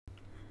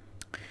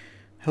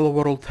Hello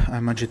world,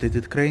 I'm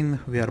Agitated Crane,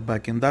 we are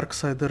back in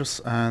Darksiders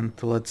and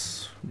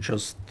let's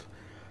just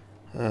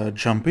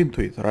jump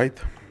into it, right?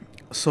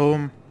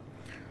 So,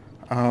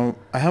 I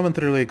haven't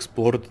really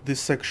explored this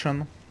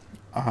section.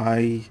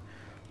 I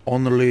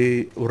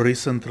only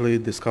recently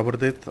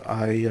discovered it.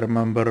 I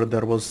remember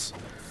there was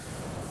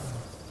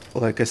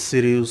like a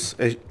serious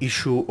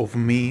issue of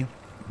me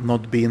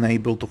not being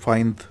able to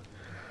find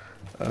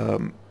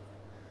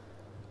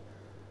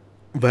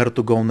where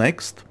to go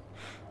next.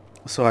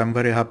 So I'm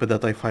very happy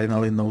that I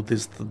finally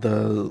noticed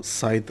the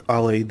side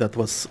alley that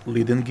was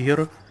leading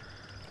here.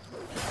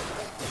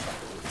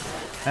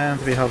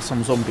 And we have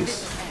some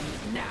zombies.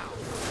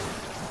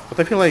 But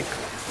I feel like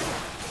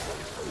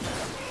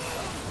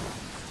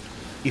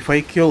if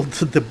I killed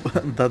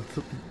that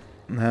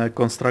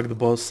construct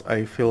boss,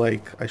 I feel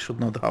like I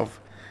should not have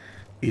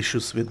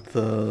issues with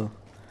a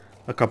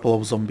couple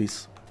of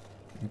zombies.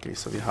 Okay,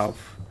 so we have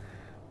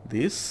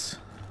this.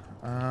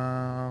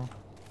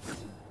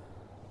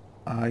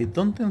 I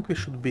don't think we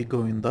should be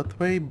going that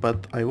way,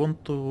 but I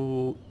want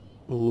to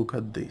look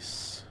at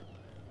this.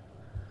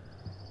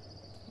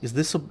 Is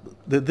this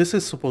this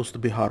is supposed to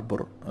be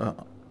harbor,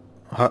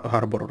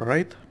 harbor,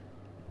 right?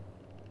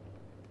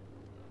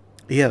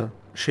 Yeah,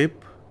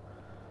 ship.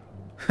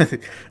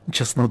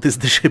 Just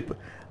noticed the ship.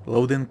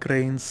 Loading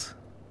cranes.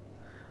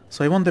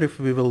 So I wonder if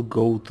we will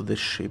go to the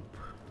ship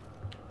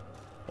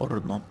or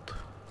not.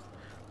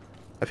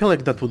 I feel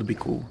like that would be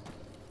cool.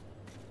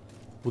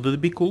 Would it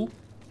be cool?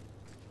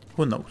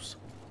 Who knows?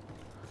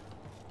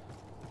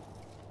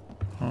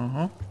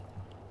 I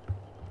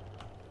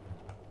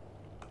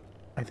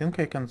think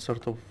I can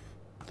sort of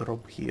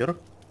drop here.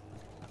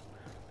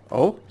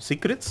 Oh,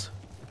 secrets?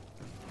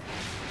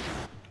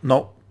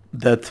 No,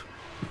 dead.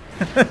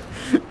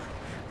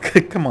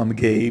 Come on,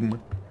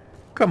 game.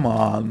 Come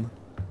on.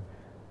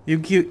 You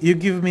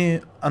give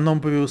me an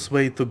obvious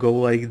way to go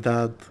like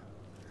that.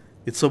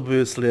 It's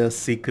obviously a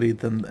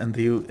secret and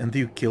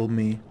you kill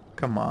me.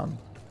 Come on.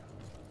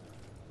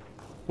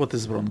 What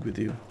is wrong with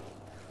you?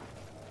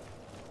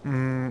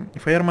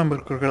 If I remember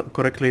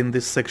correctly, in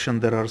this section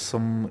there are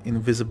some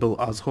invisible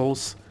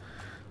assholes,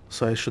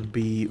 so I should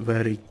be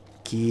very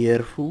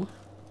careful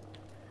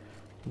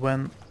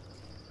when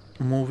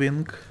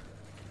moving.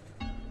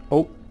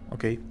 Oh,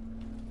 okay.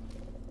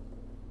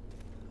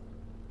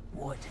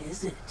 What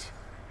is it?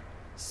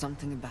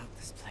 Something about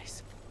this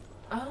place.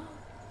 Oh,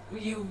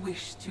 you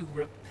wish to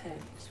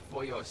repent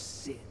for your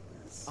sins.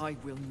 I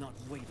will not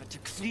waver to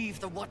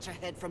cleave the Watcher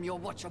head from your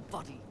Watcher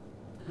body.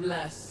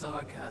 Less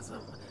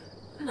sarcasm.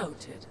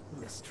 Noted,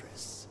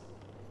 mistress.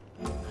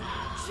 Shield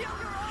your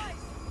eyes!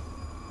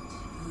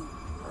 Too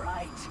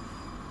bright.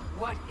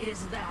 What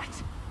is that?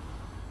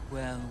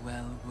 Well,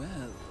 well,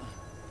 well.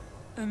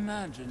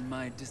 Imagine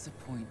my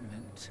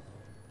disappointment.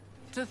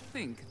 To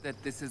think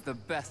that this is the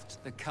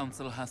best the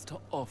Council has to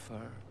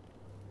offer.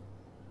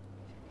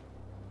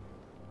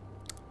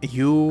 Of the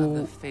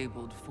You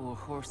fabled four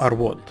horsemen, are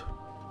what?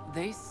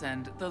 they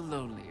send the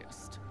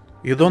lowliest.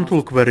 You don't the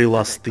look most very pathetic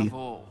lusty. of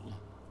all.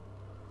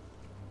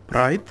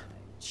 Pride?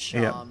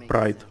 Yeah, Charming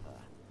pride. as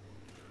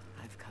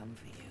ever. I've come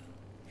for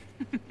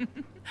you.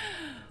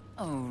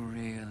 Oh,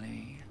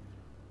 really?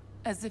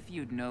 As if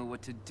you'd know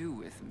what to do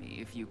with me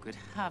if you could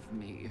have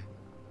me.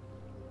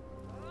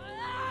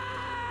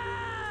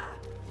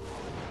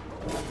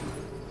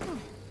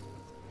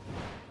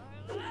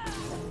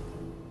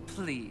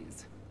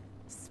 Please,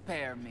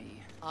 spare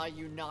me. Are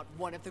you not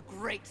one of the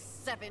great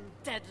seven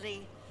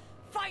deadly?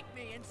 Fight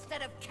me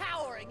instead of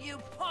cowering, you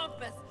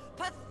pompous,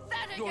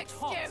 pathetic Your excuse!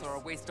 taunts are a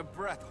waste of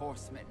breath,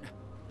 horseman.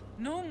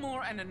 No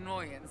more an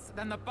annoyance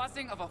than the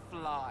buzzing of a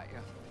fly.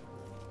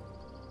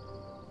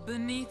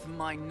 Beneath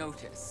my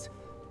notice,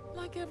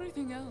 like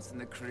everything else in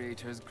the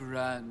Creator's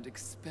grand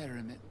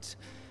experiment,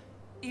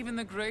 even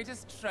the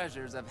greatest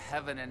treasures of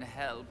heaven and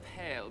hell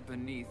pale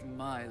beneath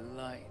my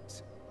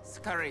light.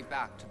 Scurry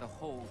back to the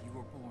hole you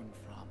were born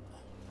from.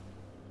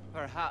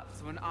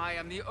 Perhaps when I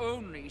am the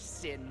only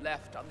sin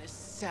left on this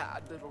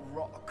sad little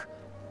rock,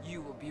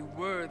 you will be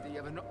worthy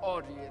of an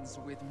audience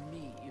with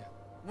me.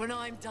 When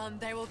I'm done,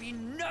 there will be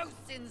no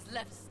sins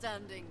left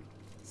standing.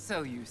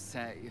 So you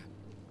say.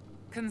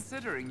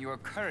 Considering your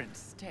current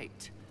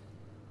state,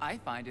 I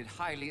find it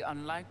highly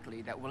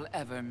unlikely that we'll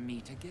ever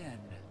meet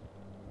again.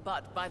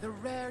 But by the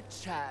rare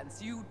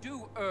chance you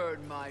do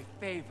earn my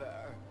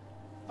favor,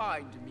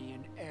 find me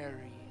in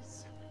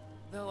Ares.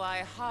 Though I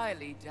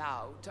highly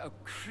doubt a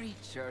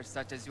creature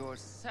such as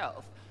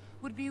yourself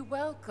would be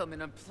welcome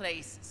in a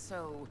place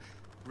so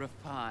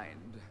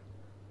refined.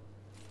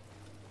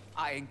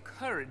 I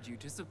encourage you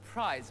to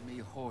surprise me,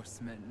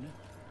 horseman.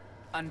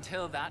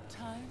 Until that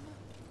time,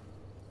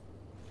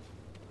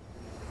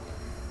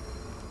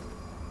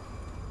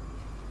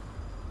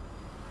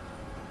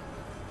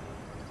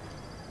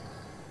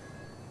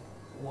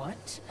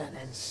 What an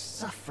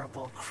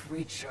insufferable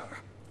creature.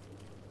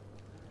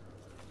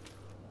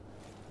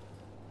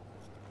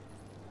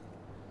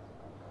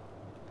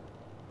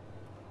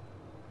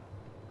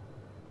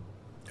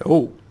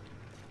 Oh.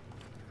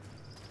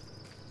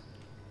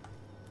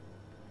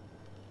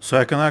 So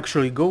I can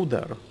actually go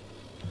there.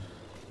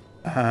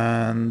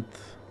 And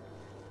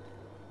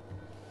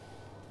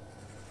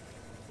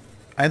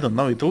I don't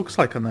know, it looks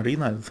like an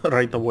arena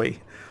right away.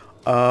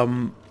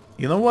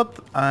 You know what?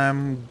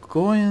 I'm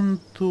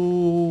going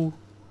to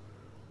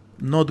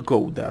not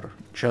go there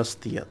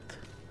just yet.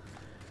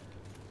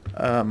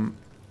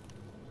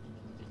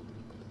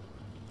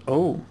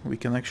 Oh, we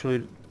can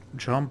actually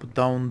jump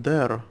down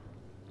there.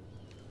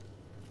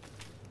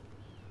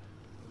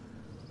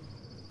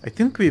 I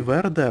think we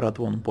were there at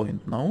one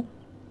point, no?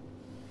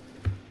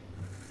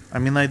 I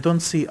mean, I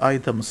don't see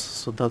items,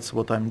 so that's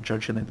what I'm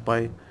judging it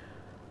by.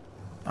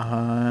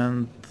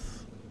 And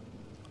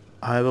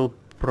I will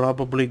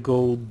probably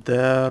go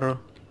there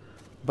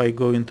by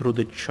going through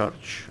the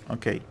church.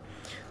 Okay,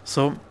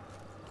 so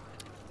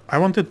I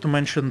wanted to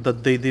mention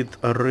that they did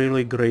a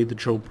really great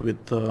job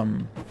with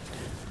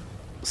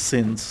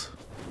sins.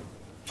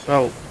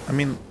 Well, I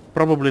mean,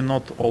 probably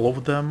not all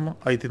of them.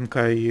 I think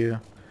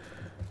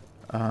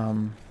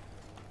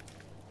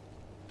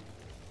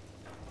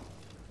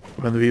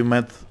when we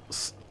met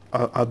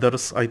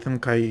others, I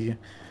think I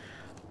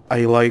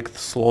liked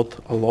Slot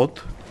a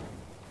lot.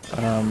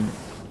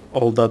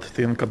 All that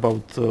thing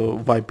about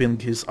wiping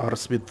his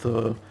arse with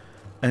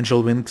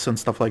angel wings and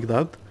stuff like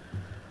that.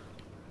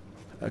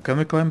 Can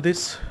we climb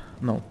this?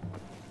 No,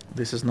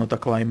 this is not a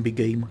climbing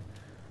game.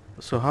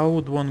 So how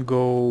would one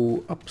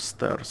go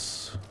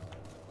upstairs?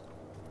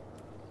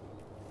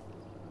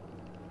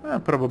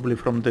 Probably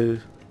from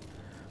the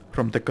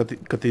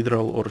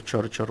cathedral or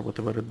church or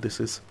whatever this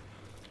is.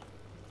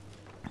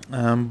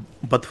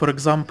 But for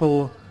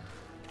example,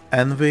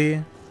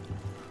 Envy,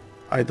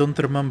 I don't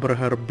remember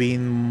her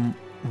being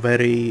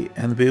very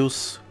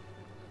envious.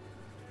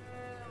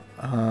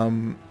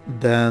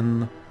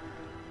 Then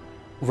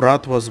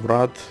Vrat was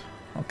Vrat,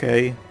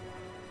 okay,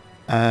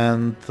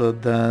 and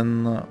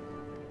then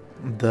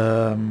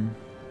the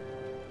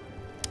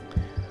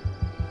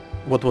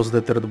what was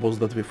the third boss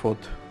that we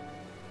fought?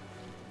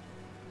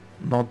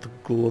 Not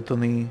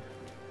Gluttony.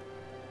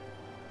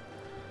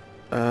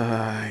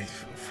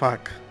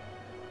 Fuck.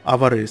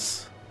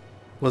 Avarice.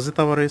 Was it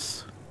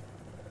Avarice?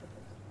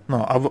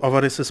 No,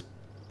 Avarice is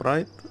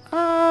Pride?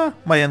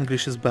 My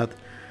English is bad.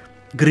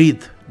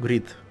 Greed.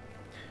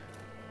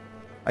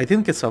 I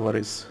think it's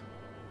Avarice.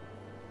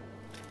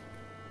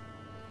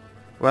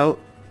 Well,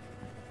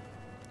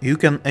 you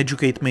can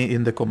educate me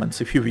in the comments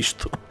if you wish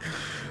to.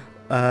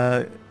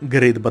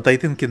 Greed, but I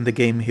think in the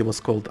game he was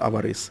called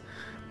Avarice.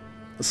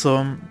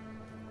 So,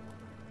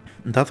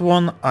 that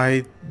one,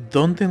 I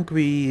don't think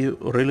we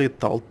really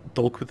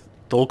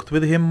talked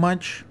with him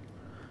much.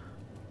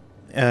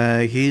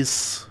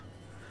 He's...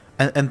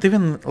 And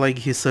even like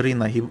his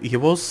arena, he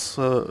was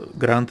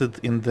granted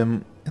in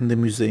the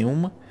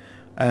museum,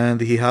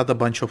 and he had a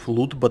bunch of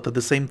loot, but at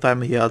the same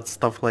time he had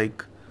stuff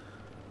like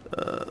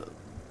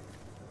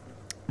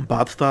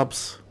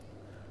bathtubs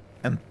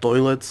and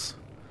toilets.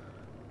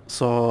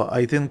 So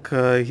I think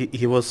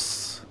he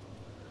was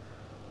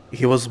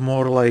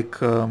more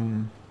like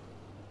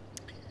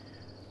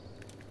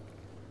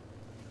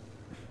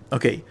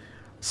okay.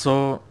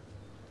 So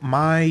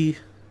my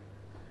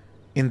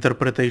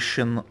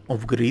interpretation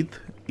of Greed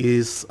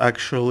is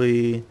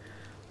actually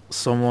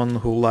someone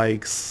who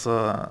likes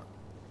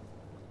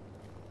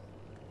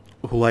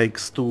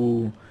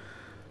to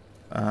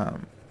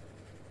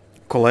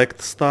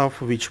collect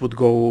stuff which would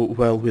go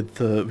well with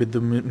the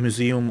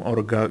museum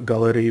or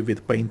gallery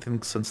with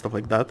paintings and stuff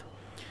like that,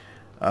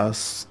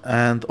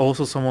 and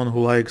also someone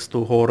who likes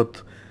to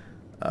hoard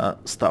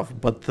stuff,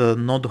 but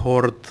not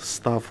hoard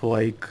stuff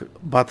like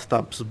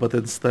bathtubs, but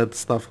instead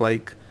stuff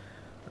like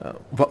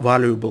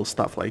valuable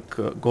stuff like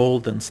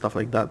gold and stuff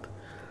like that.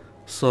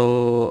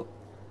 So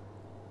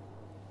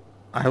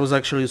I was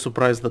actually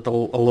surprised that a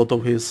lot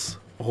of his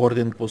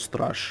hoarding was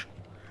trash.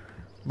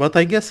 But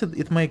I guess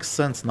it makes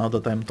sense now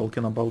that I'm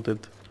talking about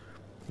it,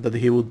 that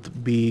he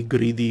would be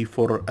greedy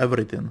for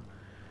everything.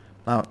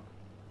 Now,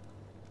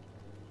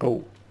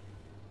 oh,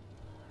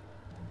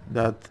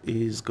 that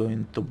is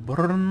going to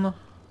burn.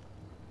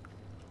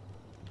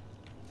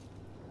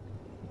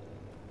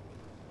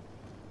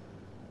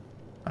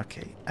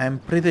 Okay, I'm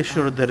pretty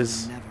sure there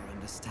is... I'll never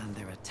understand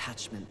their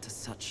attachment to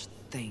such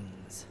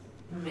things.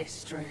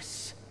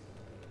 Mistress.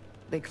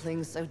 They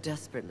cling so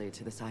desperately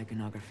to this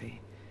iconography.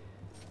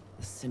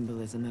 The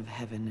symbolism of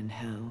heaven and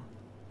hell.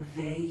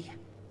 They?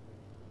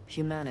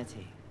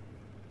 Humanity.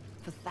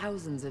 For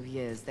thousands of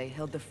years, they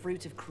held the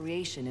fruit of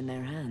creation in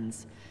their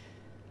hands,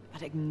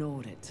 but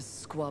ignored it to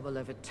squabble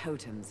over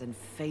totems and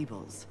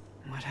fables.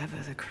 Whatever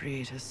the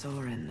Creator saw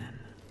in them.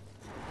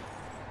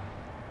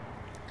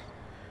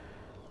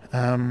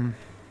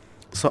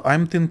 So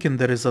I'm thinking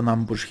there is an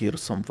ambush here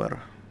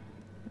somewhere.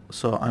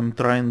 So I'm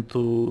trying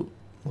to,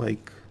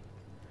 like,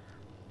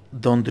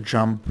 don't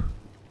jump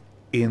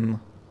in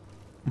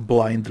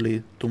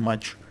blindly too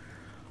much.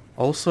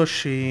 Also,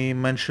 she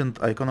mentioned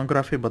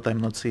iconography, but I'm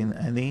not seeing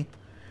any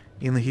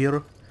in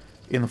here.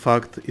 In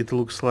fact, it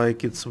looks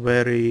like it's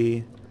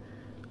very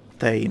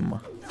tame.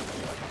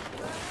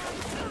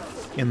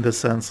 In the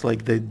sense,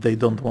 like, they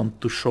don't want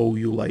to show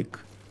you, like,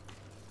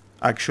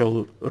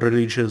 actual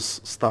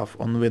religious stuff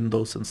on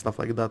windows and stuff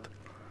like that,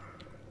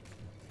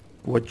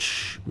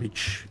 which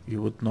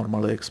you would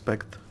normally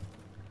expect.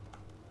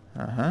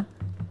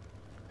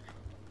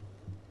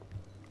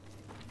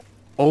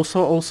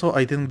 Also,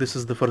 I think this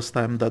is the first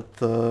time that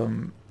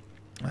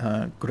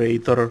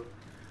creator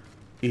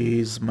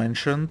is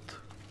mentioned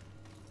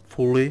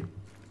fully.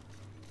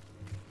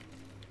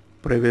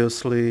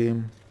 Previously,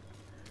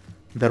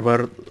 there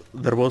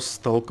was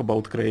talk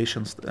about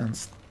creation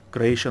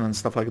and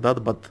stuff like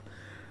that, but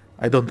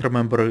I don't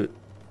remember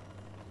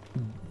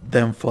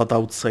them flat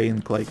out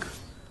saying like,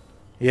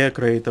 yeah,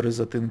 creator is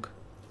a thing.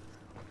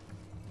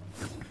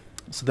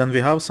 So then we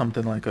have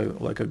something like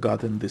a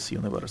god in this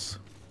universe.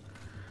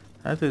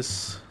 That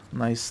is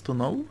nice to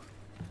know,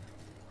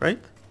 right?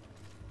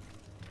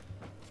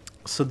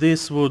 So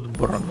this would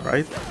burn,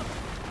 right?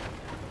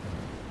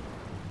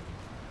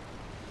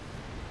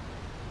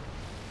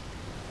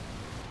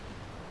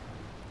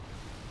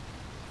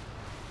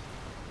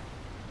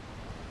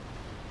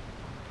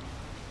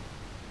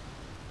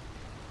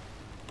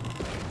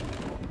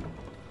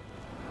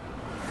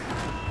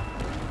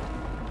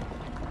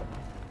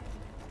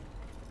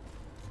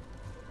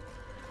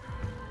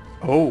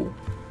 Oh.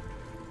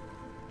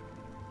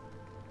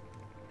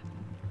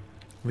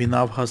 We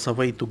now has a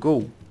way to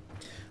go.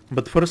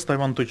 But first I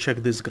want to check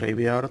this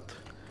graveyard.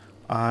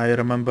 I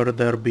remember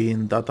there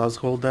being that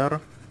asshole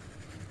there.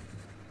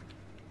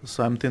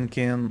 So I'm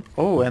thinking,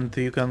 oh, and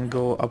you can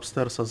go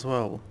upstairs as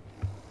well.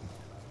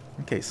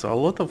 Okay, so a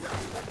lot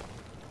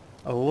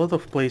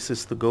of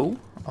places to go,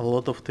 a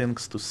lot of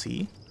things to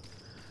see.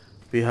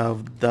 We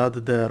have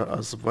that there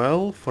as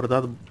well. For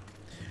that,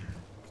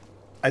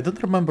 I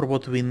don't remember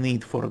what we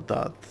need for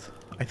that.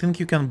 I think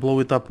you can blow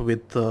it up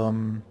with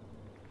the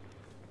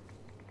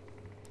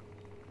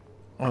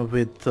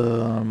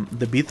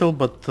beetle,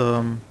 but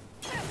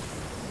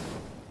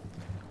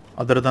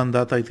other than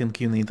that, I think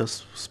you need a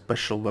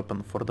special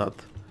weapon for that,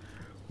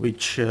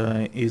 which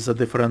is a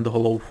different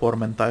hollow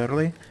form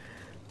entirely.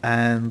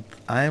 And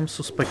I am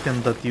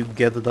suspecting that you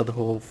get that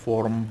hollow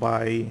form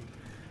by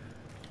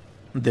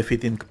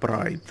defeating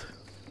Pride.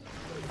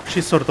 She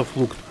sort of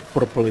looked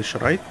purplish,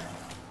 right?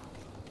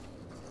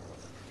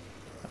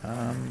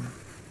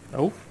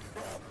 Oh.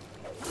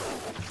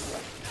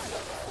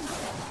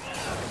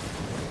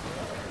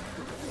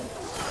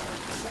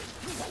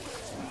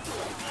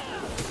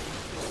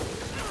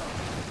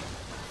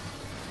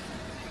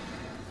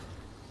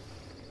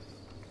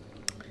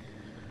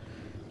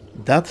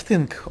 That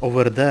thing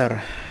over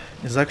there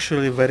is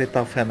actually a very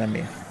tough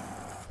enemy.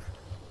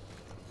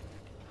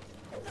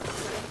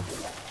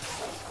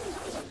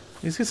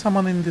 Is he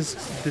summoning these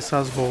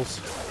assballs?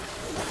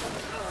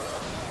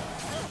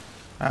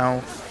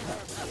 Ow.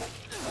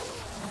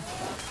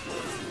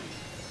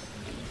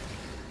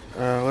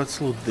 Let's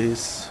loot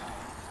this.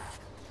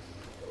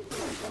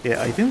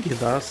 Yeah, I think he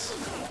does.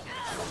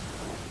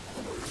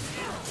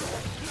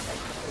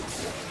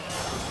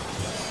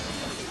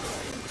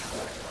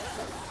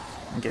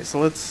 Okay, so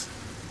let's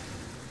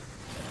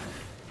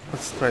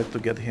try to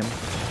get him.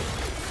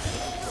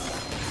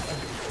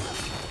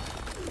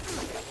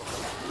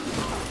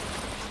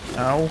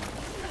 Ow.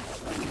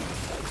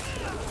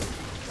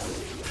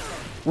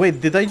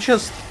 Wait, did I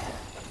just...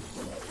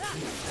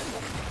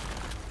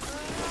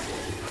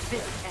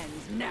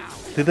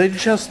 Did I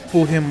just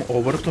pull him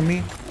over to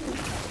me?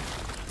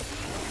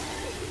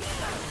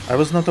 I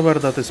was not aware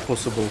that is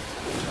possible.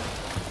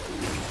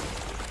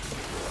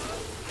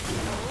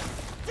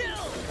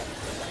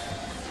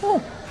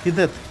 Oh, he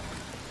did.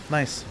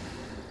 Nice.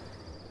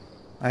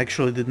 I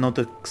actually did not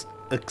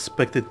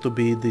expect it to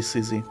be this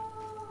easy.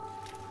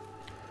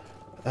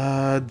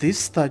 This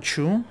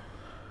statue,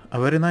 a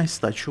very nice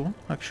statue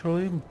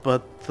actually,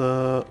 but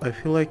I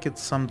feel like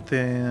it's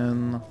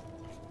something...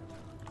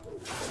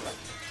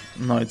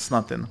 No, it's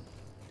nothing.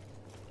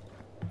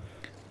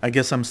 I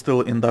guess I'm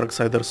still in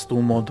Darksiders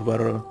 2 mode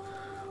where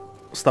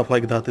stuff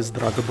like that is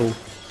draggable.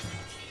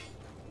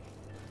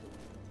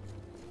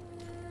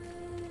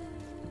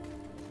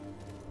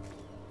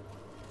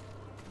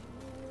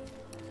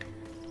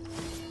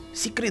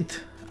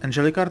 Secret!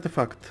 Angelic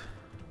artifact.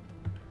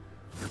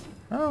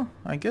 Oh,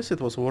 I guess it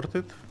was worth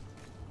it.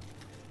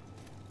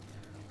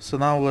 So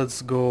now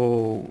let's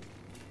go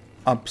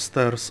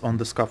upstairs on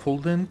the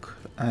scaffolding,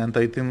 and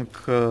I think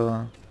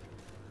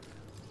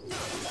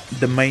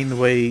the main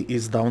way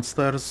is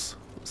downstairs,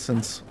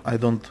 since I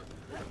don't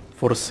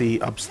foresee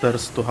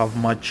upstairs to have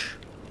much.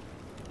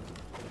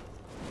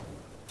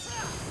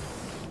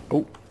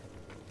 Oh.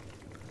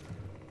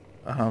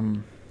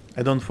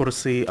 I don't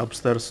foresee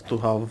upstairs to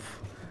have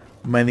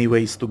many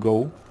ways to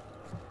go.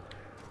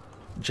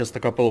 Just a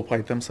couple of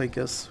items, I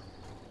guess.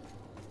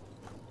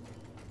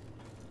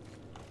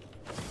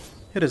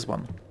 Here is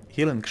one.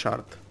 Healing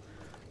shard.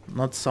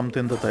 Not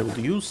something that I would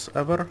use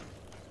ever.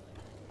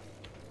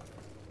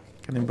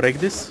 Can you break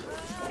this?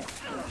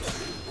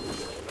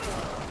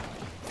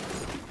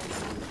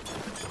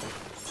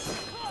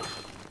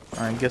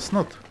 I guess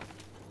not.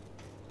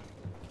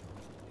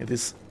 It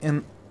is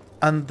an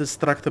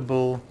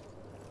indestructible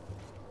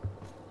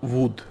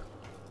wood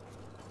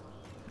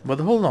But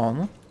hold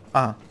on.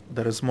 Ah,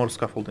 there is more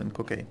scaffolding,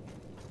 okay.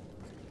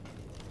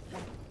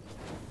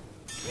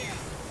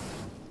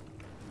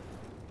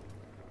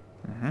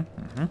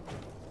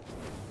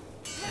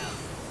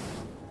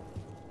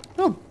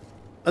 Well,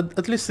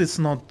 at least it's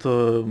not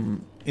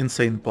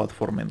insane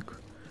platforming.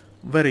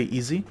 Very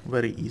easy,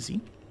 very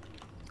easy.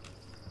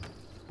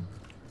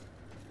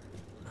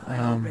 I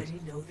already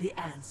know the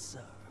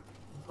answer,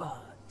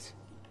 but...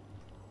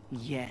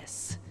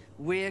 Yes,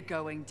 we're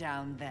going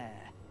down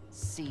there.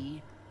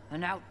 See?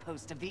 An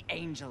outpost of the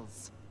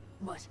angels.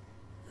 But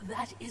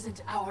that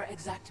isn't our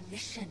exact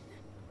mission.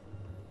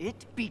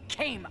 It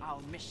became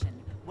our mission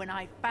when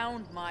I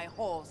found my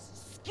horse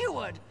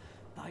skewered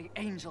by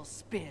angel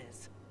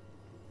spears.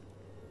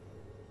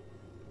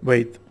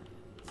 Wait.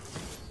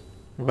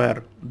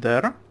 Where?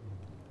 There?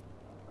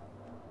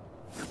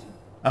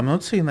 I'm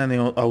not seeing any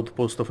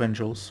outpost of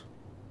angels.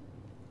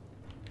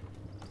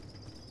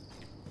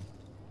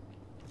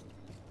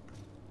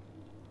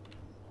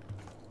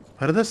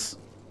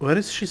 Where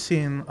is she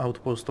seeing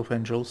outpost of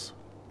angels?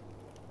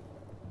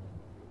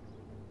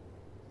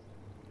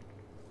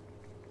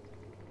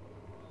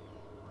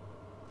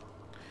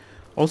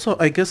 Also,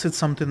 I guess it's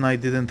something I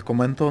didn't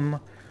comment on,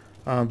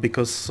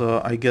 because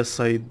I guess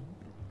I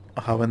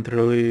haven't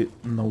really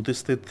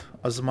noticed it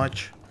as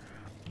much.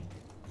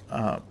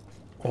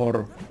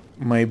 Or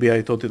maybe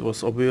I thought it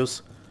was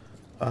obvious.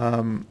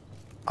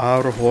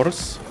 Our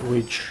horse,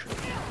 which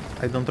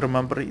I don't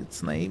remember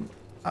its name.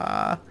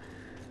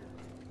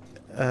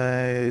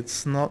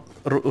 It's not...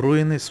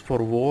 Ruin is for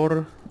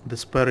war,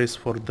 Despair is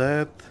for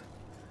death.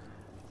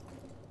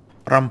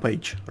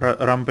 Rampage.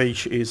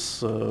 Rampage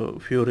is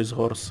Fury's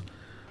horse.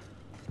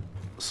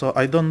 So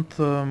I don't...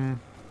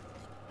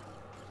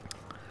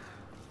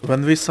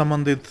 when we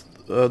summoned it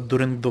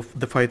during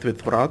the fight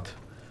with Vrad,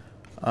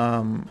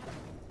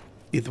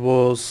 it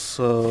was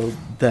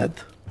dead.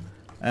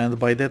 And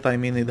by that I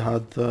mean it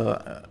had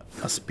a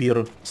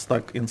spear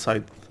stuck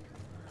inside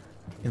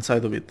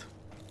of it.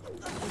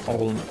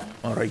 Or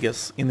I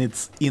guess in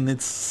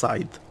its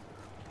side.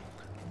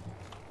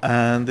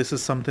 And this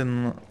is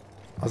something,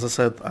 as I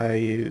said,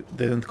 I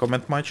didn't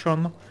comment much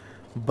on,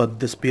 but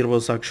the spear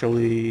was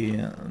actually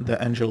the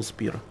angel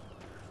spear.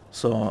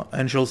 So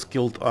angels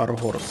killed our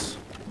horse,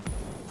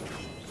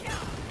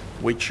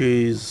 which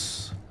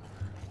is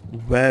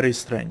very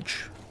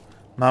strange.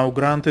 Now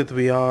granted,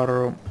 we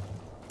are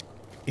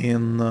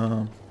in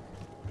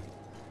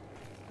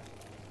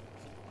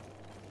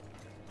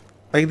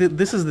like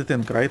this is the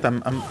thing, right?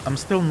 I'm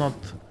still not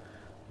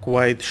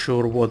quite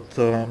sure what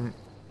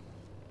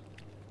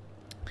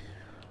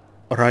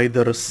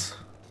Riders'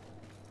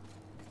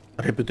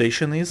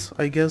 reputation is,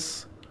 I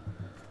guess.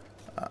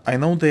 I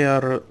know they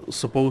are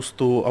supposed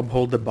to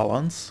uphold the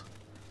balance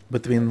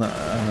between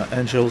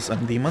angels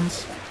and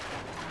demons,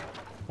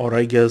 or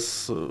I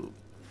guess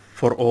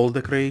for all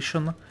the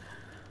creation,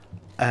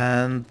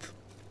 and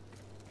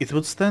it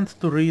would stand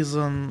to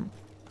reason...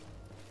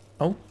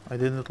 Oh, I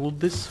didn't loot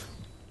this.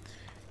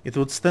 It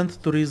would stand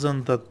to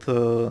reason that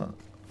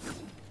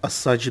as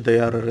such they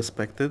are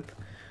respected.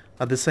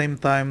 At the same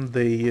time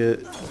they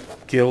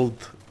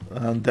killed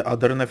the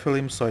other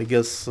Nephilim, so I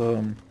guess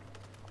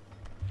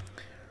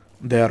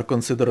they are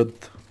considered...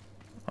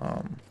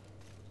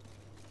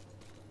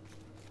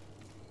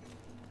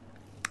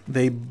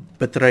 they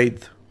betrayed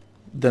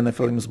the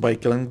Nephilims by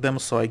killing them,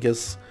 so I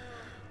guess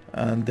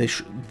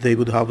they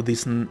would have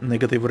this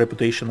negative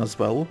reputation as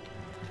well.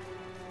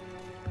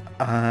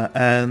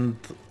 And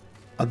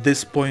at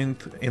this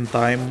point in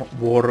time,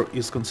 war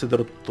is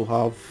considered to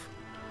have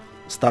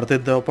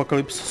started the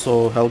apocalypse,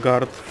 so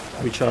Helgard,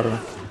 which are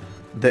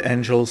the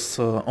angels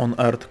on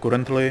Earth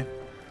currently,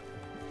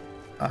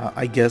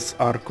 I guess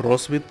are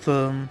cross with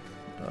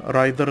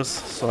Riders,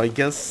 so I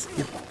guess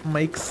it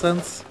makes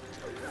sense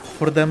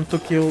for them to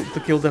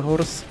kill the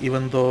horse,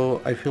 even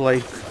though I feel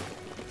like...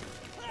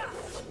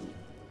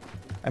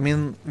 I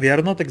mean, we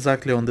are not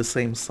exactly on the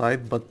same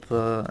side, but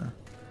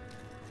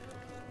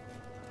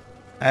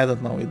I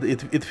don't know,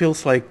 it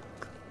feels like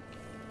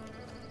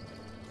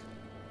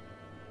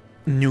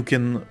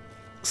nuking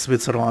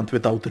Switzerland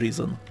without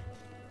reason.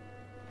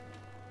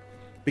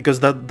 Because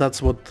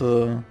that's what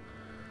the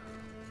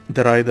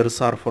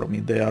Riders are for me.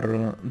 They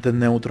are the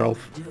neutral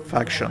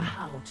faction.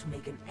 How to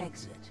make an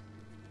exit,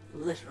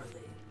 literally.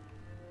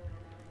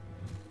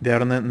 They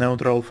are a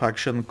neutral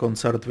faction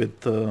concerned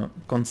with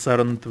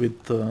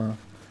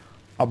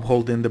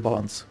upholding the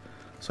balance.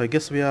 So I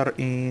guess we are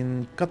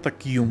in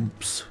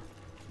Catacombs.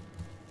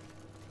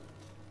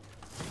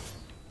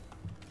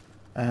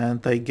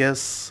 And I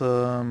guess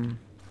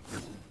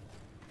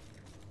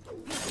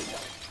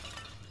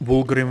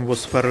Vulgrim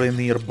was fairly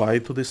nearby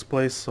to this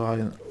place,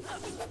 so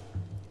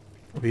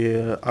we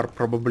are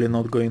probably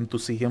not going to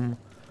see him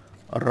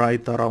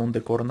right around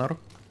the corner.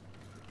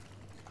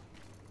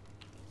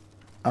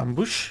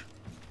 Ambush?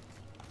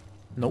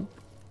 Nope.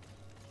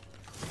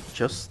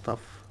 Just stuff.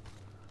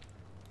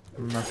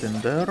 Nothing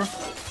there.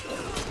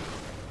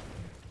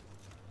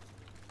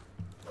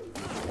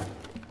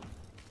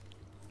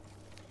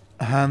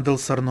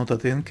 Handles are not a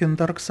thing in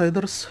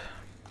Darksiders.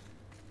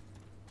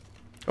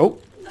 Oh!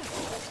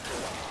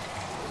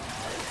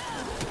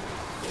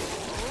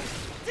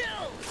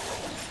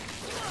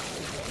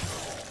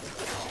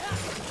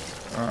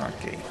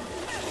 Okay.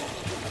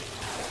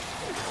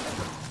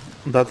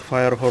 That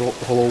fire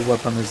hollow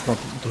weapon is not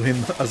doing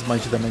as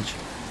much damage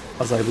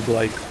as I would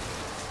like.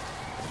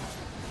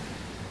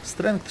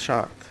 Strength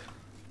shard.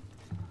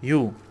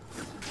 You.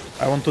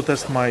 I want to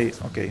test my...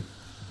 Okay.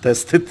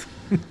 Test it.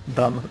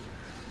 Done.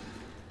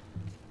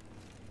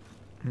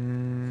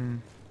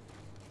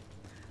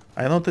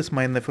 I notice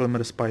my Nephilim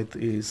respite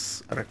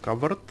is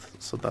recovered,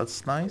 so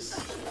that's nice.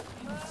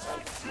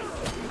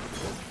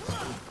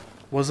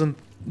 Wasn't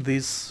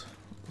this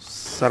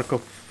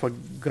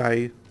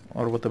sarcophagi,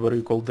 or whatever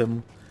you call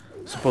them,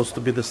 supposed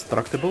to be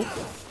destructible?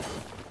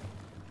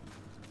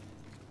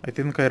 I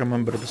think I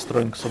remember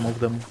destroying some of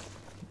them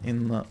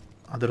in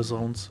other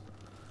zones.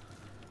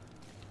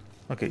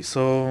 Okay,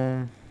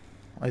 so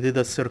I did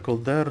a circle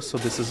there, so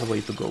this is a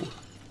way to go.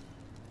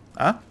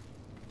 Ah?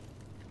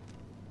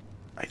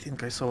 I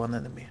think I saw an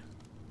enemy.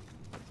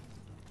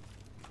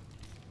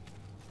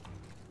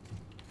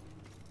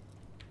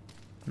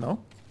 No?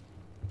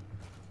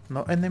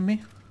 No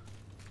enemy?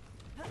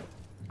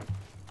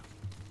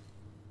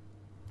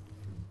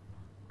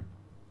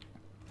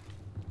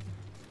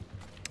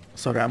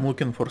 Sorry, I'm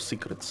looking for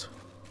secrets.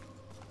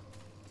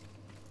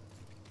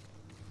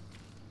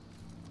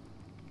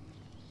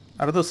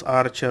 Are those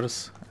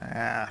archers?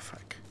 Ah,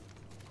 fuck.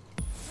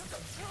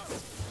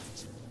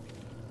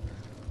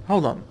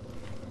 Hold on.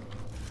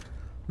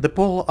 The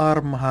pole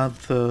arm had...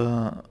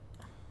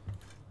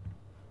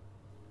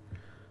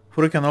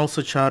 Fury can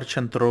also charge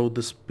and throw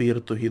the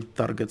spear to hit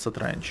targets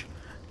at range.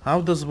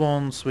 How does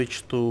one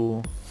switch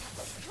to...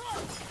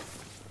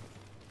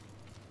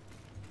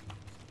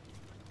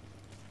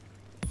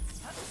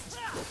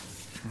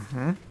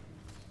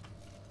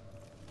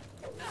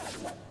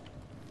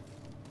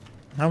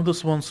 How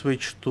does one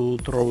switch to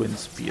throwing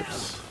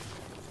spears?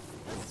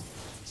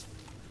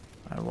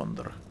 I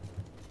wonder.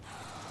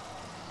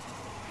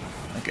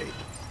 Okay.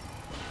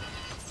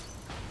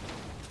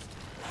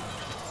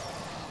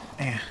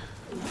 Eh.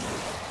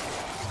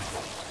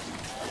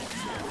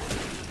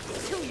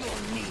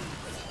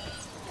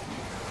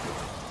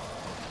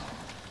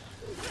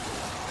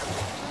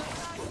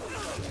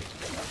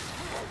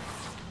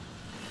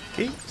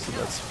 Okay, so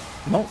that's...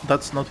 No,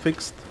 that's not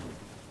fixed.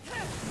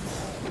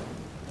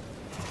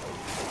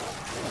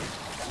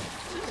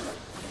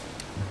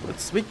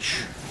 Let's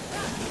switch.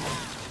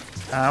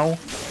 Ow.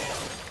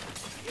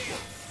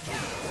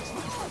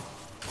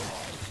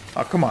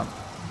 Oh, come on.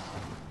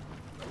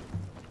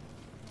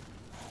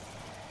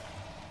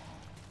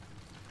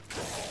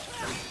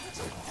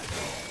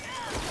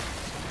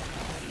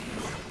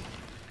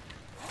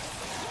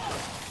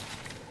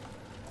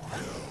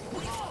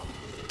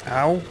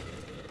 Ow.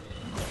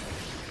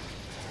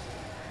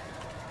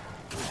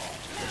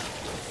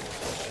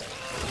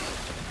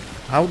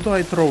 How do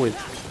I throw it?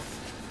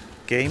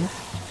 Game?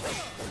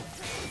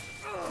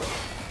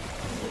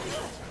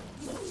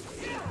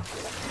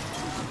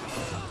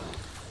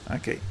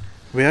 Okay,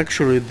 we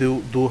actually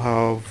do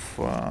have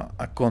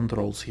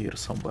controls here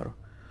somewhere.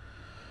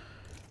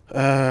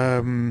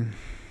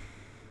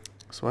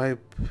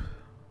 Swipe,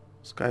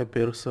 sky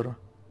piercer,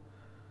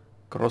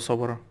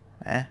 crossover,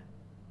 eh?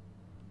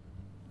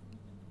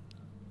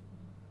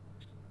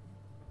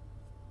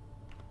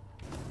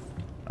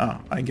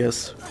 Ah, I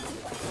guess.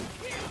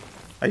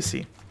 I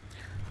see.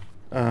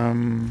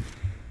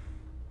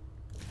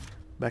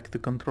 Back to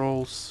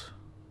controls.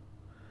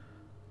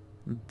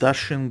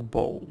 Dashing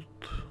bolt.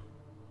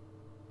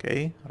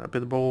 Okay,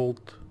 rapid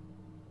bolt.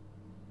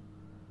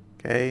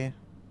 Okay.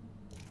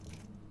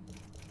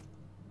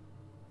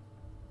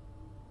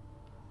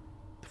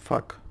 The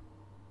fuck.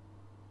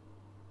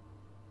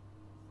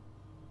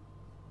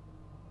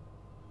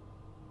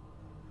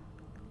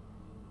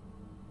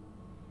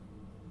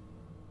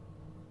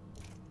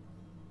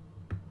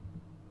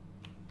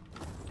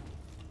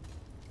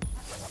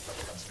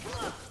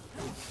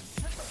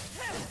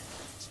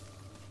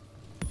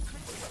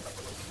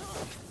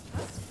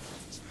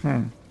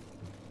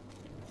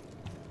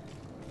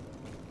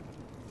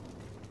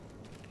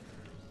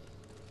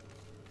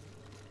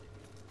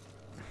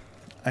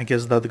 I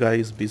guess that guy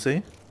is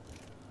busy.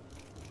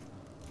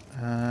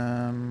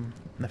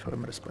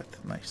 Nephilim respite,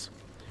 nice.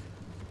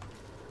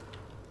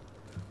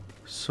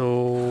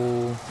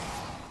 So...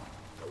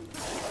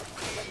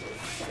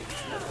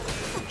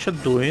 what you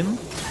doing?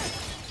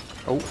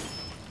 Oh.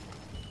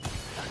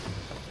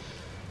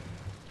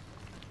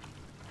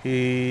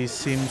 He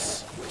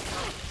seems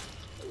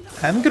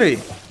angry.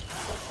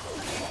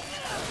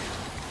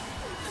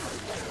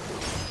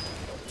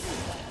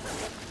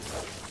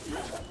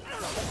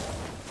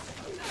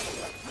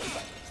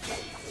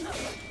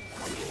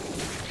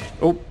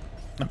 Oh,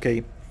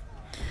 okay.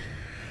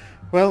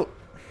 Well,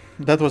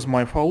 that was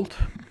my fault.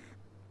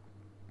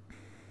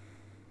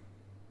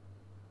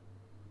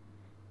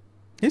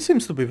 He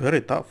seems to be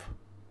very tough.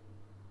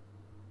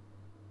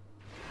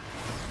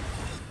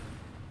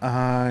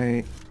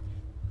 I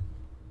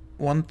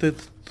wanted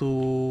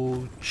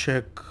to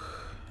check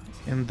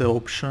in the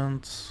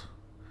options,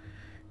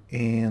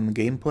 in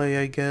gameplay,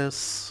 I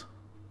guess,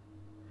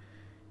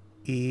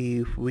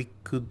 if we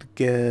could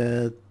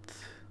get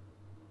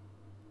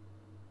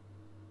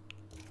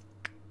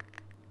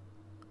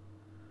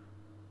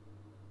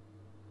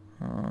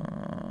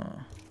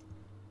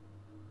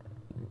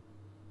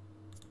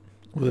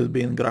will it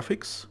be in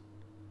graphics?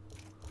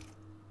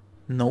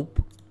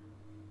 Nope.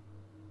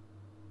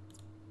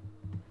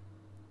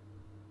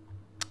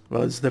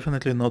 Well, it's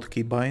definitely not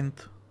keybind.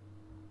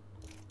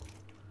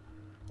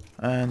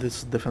 And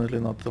it's definitely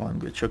not the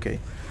language, okay.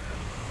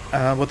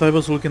 What I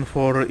was looking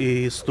for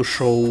is to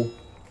show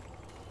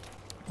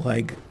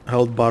like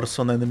health bars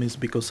on enemies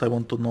because I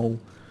want to know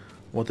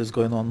what is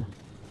going on.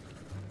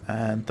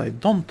 And I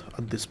don't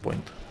at this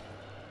point.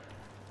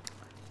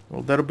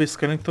 Will there be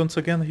skeletons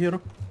again here?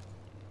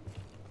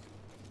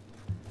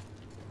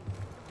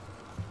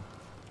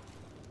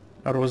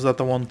 Or was that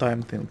a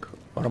one-time thing?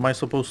 Or am I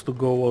supposed to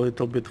go a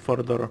little bit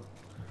further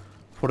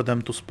for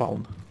them to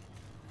spawn?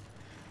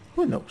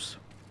 Who knows?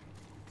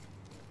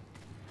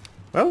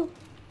 Well,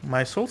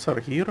 my souls are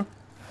here.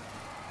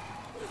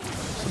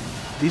 So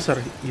these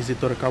are easy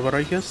to recover,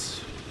 I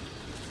guess.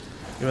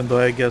 Even though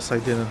I guess I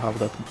didn't have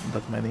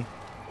that many.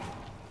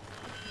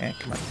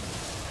 Come on.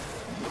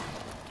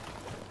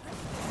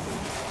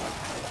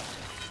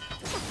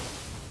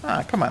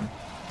 Ah, come on.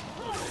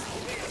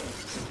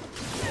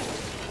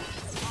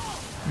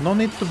 No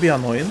need to be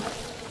annoying.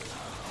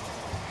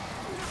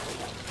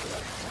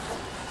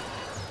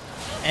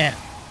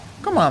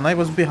 Come on, I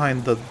was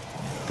behind the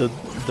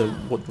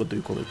what do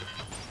you call it?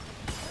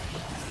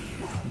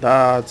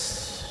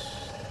 That's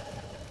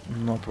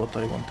not what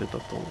I wanted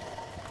at all.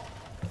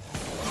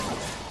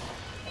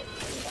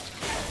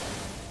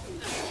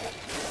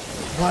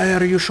 Why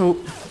are you so...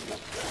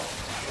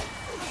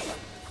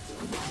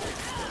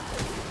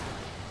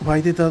 Why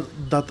did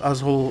that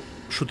asshole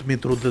shoot me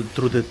through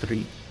the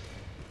tree?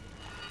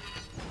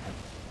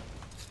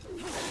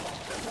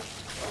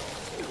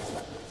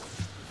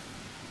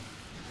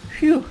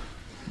 Phew.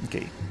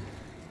 Okay.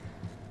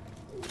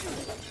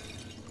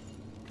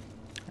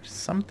 There's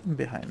something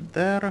behind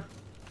there.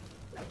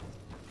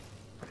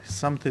 There's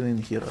something in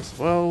here as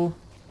well.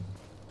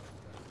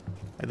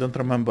 I don't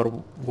remember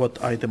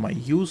what item I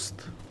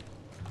used.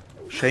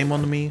 Shame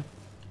on me.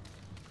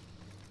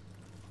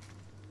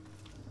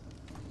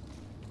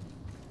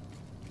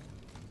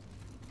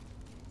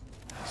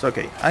 It's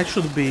okay. I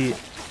should be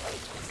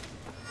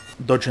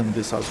dodging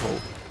this asshole.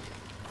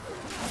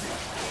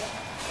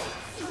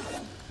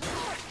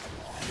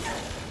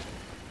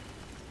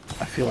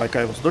 I feel like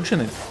I was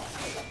dodging it.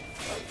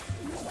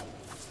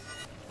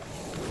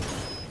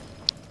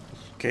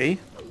 Okay.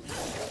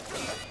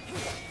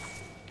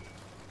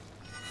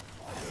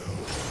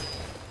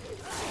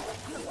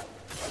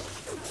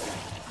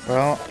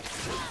 Well,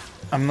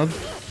 I'm not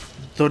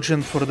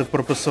dodging for the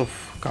purpose of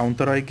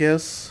counter, I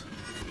guess.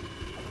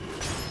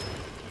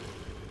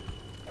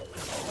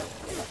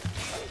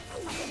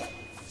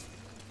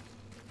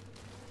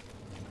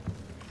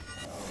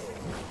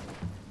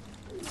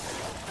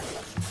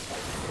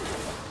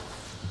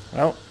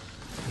 Well,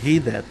 he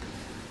dead.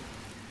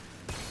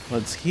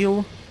 Let's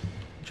heal,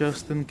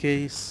 just in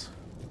case.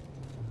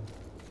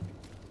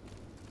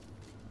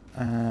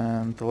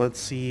 And let's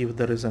see if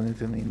there is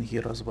anything in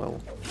here as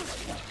well.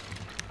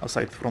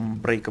 Aside from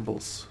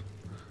breakables.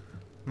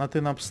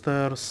 Nothing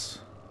upstairs.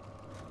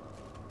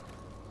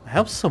 I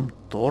have some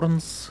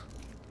thorns.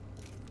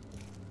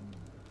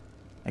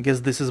 I guess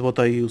this is what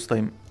I used.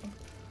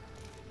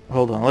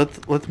 Hold on,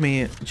 let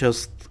me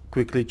just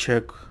quickly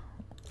check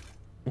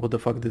what the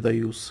fuck did I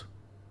use.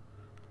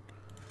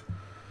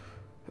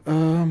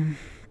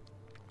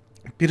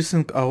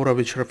 Piercing aura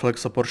which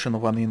reflects a portion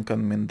of any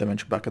incoming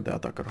damage back at the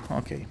attacker.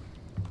 Okay.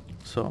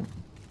 So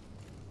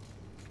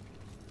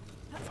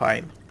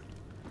fine.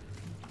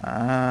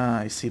 Ah,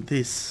 I see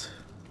this.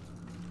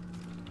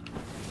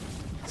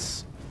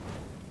 Let's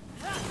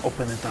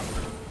open it up.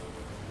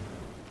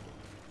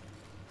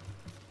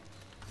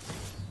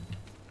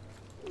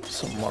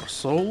 Some more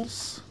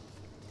souls.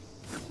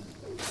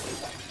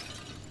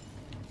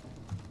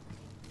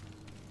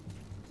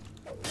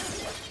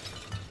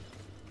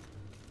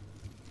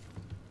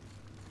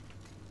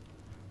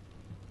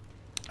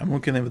 I'm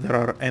looking if there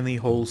are any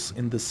holes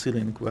in the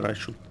ceiling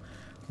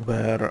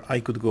where I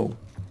could go.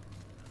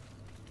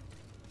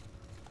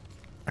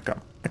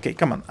 Okay,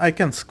 come on, I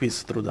can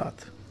squeeze through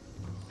that.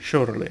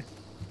 Surely.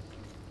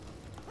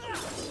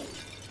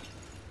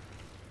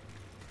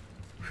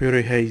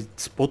 Fury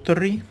hates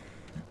pottery,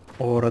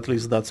 or at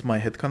least that's my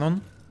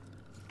headcanon.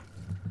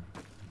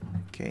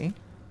 Okay.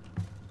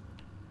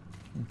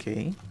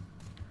 Okay.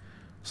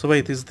 So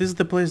wait, is this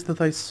the place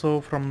that I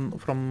saw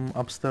from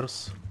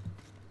upstairs?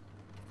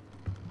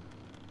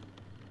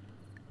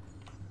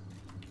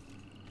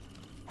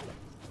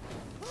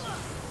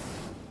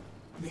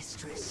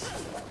 Mistress,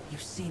 you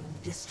seem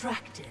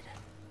distracted.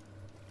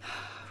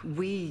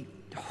 We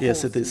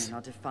Yes, it is. horsemen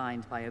are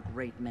defined by a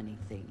great many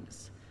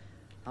things.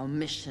 Our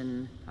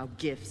mission, our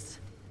gifts,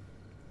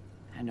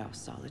 and our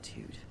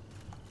solitude.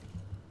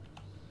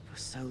 For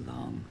so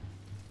long.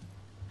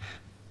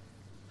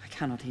 I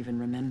cannot even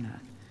remember.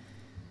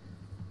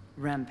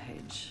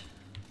 Rampage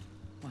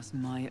was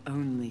my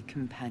only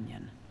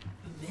companion.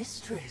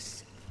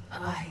 Mistress,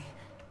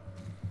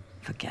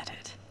 Forget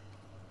it.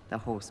 The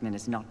horseman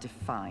is not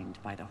defined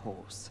by the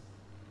horse.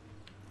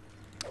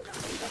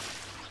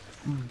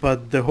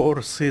 But the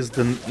horse is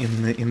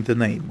in the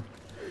name.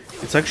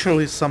 It's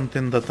actually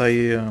something that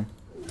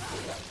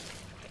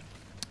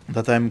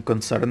I'm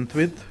concerned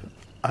with.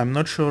 I'm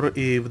not sure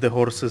if the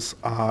horses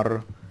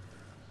are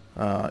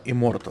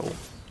immortal.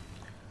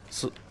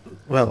 So,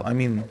 well, I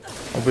mean,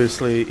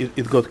 obviously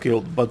it got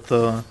killed, but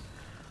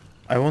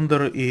I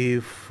wonder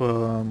if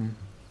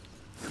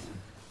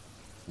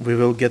we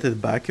will get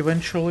it back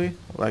eventually,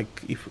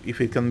 like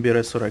if it can be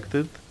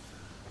resurrected.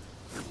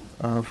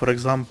 For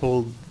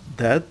example,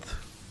 Death,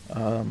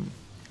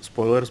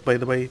 spoilers by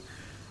the way,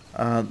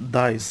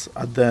 dies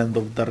at the end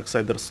of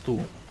Darksiders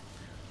 2.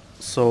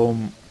 So,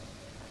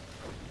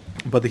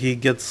 but he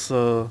gets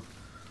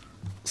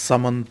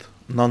summoned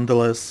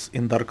nonetheless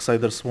in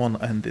Darksiders 1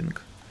 ending.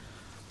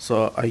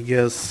 So I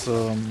guess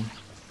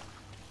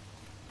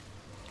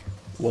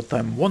what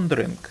I'm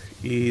wondering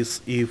is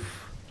if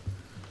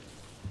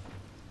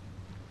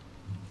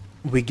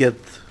we get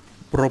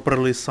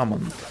properly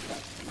summoned,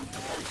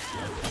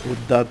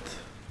 would that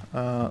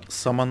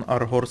summon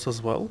our horse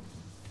as well?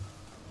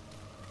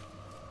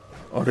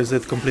 Or is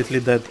it completely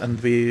dead and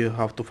we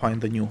have to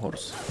find a new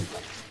horse?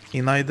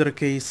 In either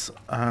case,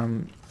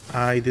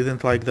 I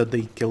didn't like that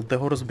they killed the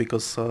horse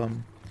because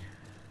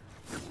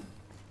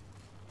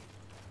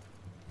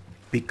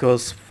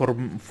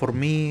for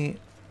me,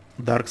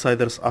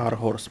 Darksiders are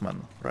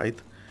horsemen, right?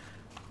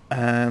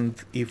 And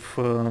if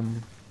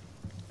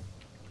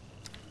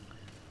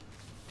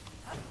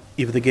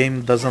the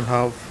game doesn't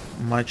have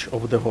much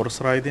of the horse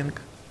riding,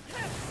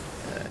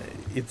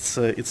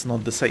 it's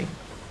not the same.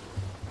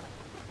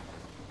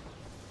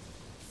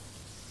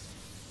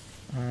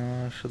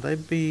 Should I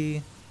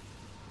be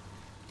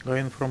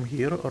going from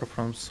here or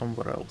from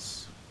somewhere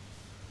else?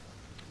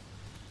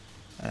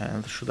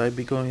 And should I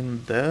be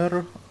going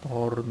there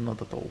or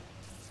not at all?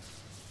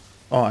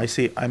 Oh, I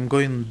see. I'm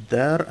going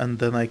there and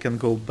then I can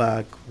go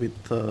back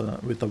with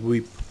a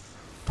whip.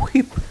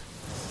 Whip!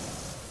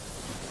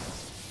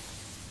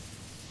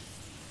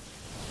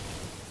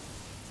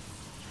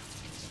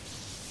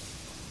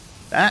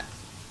 Ah!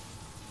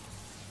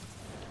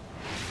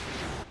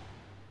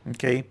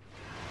 Okay.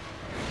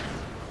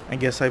 I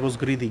guess I was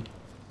greedy.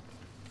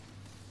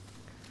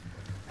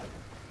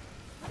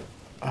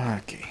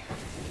 Okay.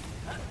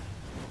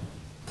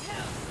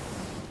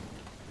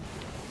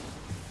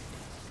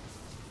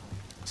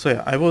 So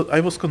yeah, I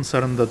was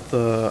concerned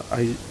that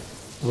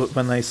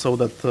when I saw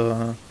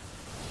that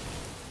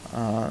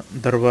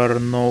there were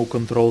no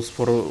controls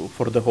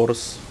for the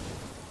horse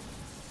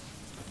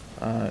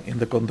in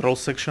the control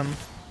section,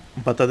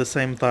 but at the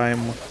same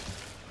time,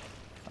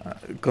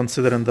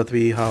 considering that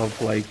we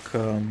have like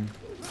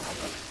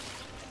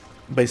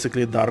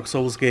basically a Dark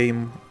Souls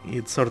game,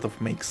 it sort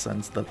of makes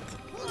sense that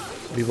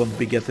we won't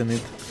be getting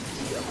it.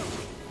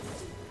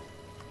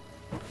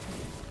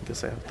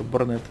 Guess I have to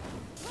burn it.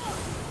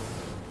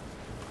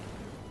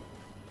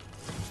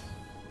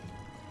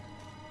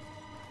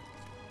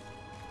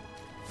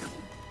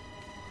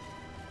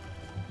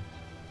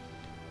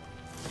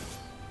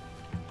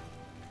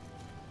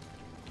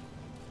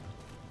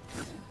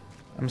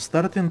 I'm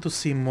starting to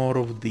see more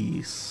of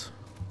these.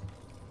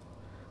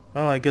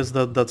 Well, I guess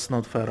that's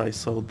not fair. I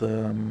saw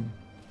the...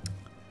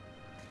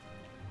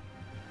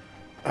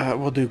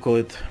 what do you call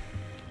it?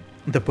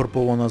 The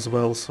purple one as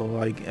well, so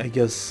I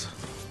guess...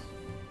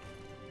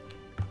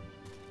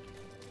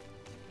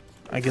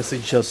 I guess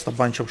it's just a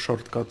bunch of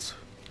shortcuts.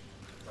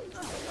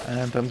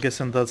 And I'm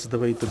guessing that's the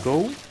way to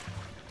go.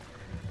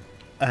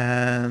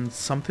 And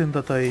something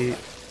that I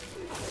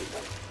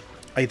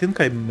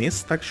think I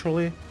missed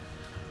actually.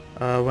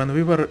 When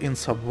we were in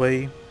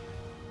subway,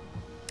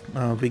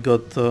 we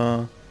got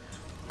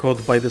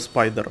caught by the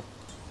spider.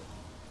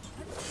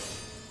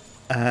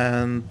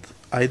 And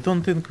I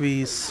don't think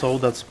we saw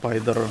that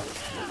spider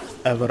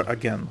ever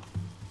again.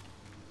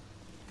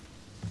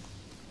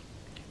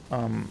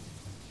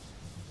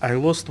 I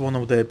lost one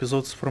of the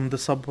episodes from the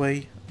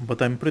subway,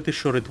 but I'm pretty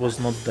sure it was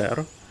not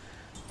there.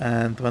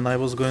 And when I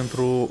was going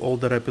through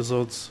older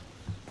episodes,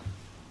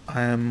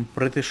 I'm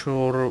pretty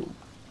sure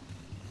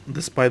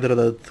the spider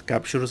that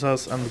captures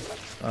us and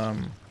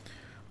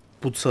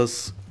puts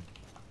us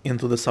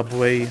into the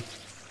subway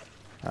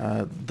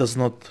does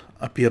not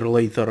appear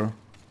later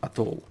at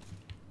all,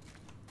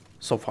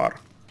 so far.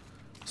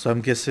 So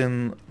I'm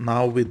guessing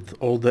now with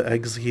all the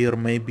eggs here,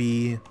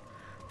 maybe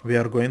we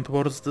are going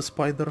towards the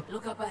spider?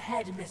 Look up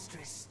ahead,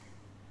 mistress.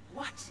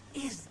 What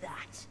is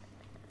that?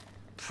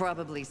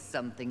 Probably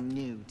something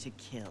new to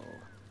kill.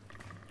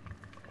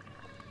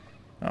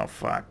 Oh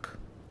fuck.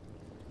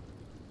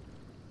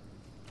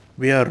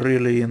 We are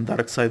really in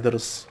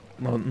Darksiders,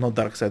 no, not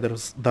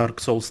Darksiders, Dark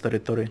Souls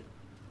territory.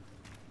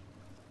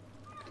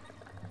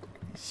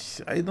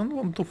 I don't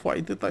want to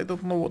fight it, I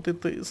don't know what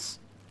it is.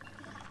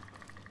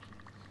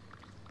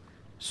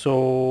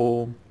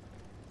 So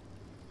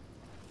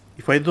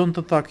if I don't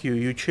attack you,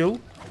 you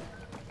chill.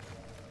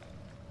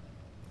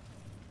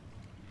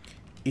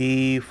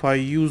 If I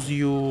use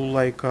you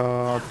like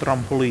a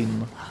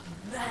trampoline.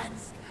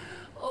 Mans.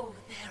 Oh,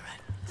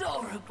 they're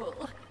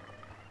adorable.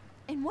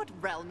 In what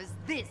realm is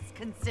this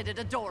considered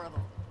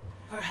adorable?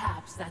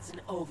 Perhaps that's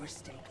an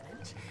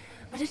overstatement,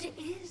 but it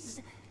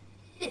is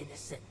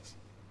innocent.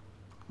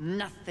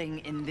 Nothing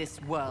in this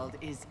world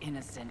is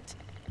innocent.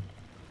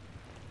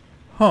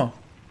 Huh.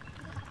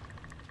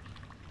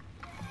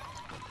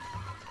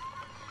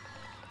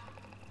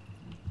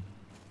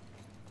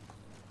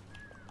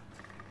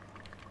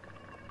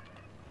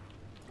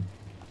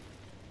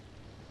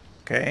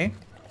 Okay.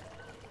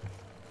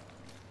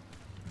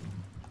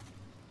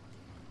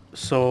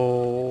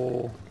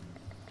 So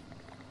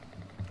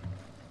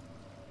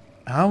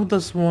how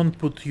does one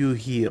put you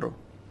here?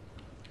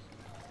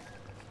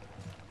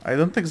 I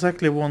don't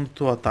exactly want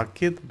to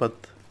attack it, but...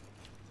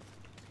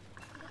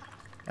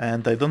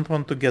 And I don't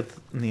want to get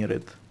near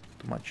it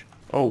too much.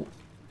 Oh.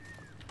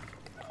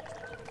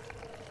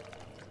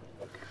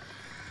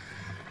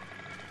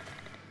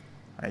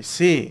 I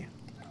see.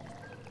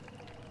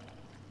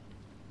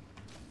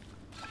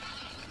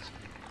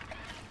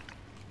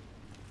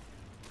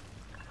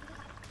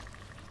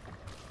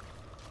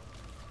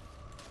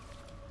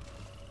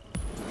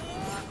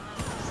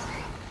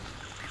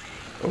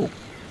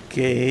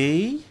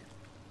 Okay.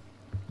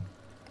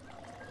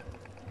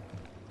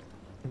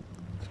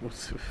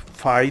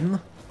 Fine.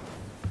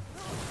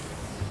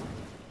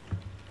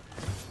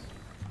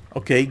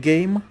 Okay,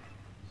 game.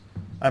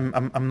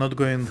 I'm not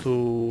going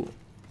to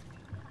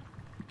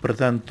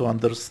pretend to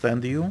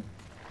understand you.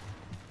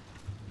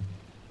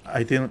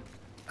 I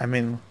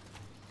mean,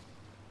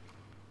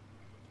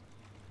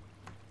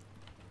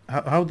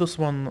 how does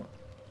one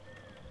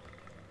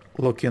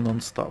lock in on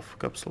stuff?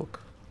 Caps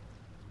lock.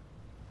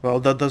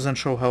 Well, that doesn't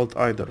show health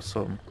either,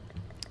 so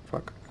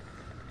fuck.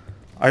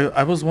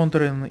 I was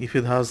wondering if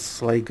it has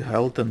like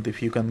health and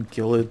if you can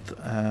kill it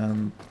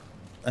and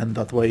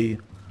that way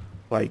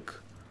like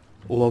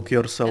lock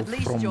yourself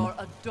from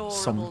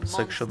some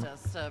section.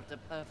 Served a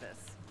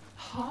purpose.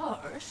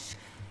 Harsh,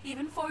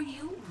 even for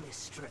you,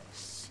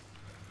 mistress.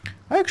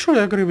 I actually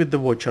agree with the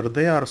Watcher,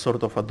 they are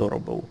sort of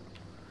adorable.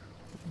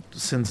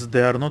 Since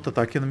they are not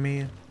attacking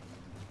me,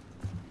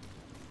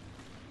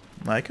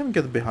 I can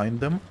get behind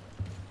them.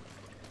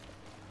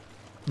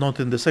 Not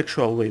in the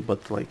sexual way,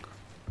 but like...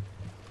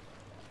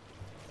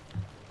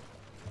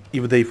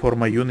 if they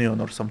form a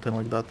union or something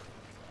like that.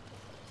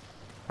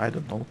 I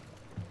don't know.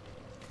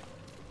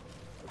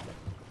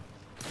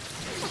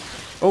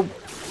 Oh!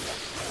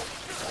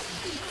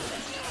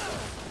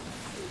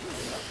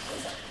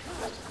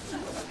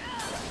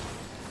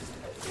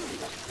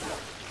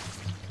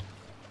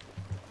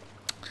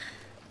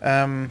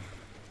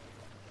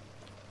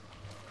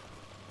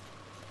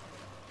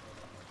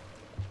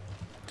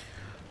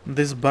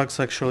 These bugs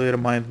actually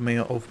remind me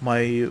of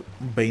my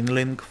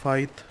Baneling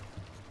fight.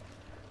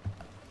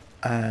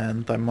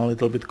 And I'm a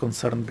little bit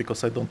concerned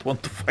because I don't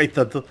want to fight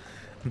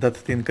that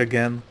thing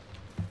again.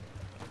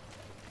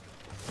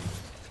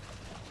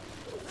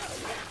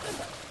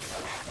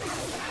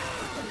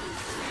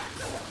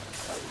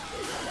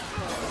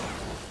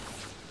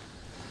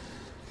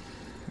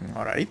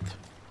 Alright.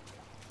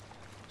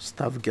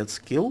 Stuff gets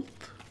killed.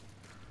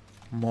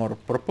 More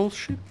purple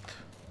shit.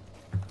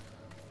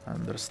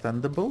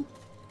 Understandable.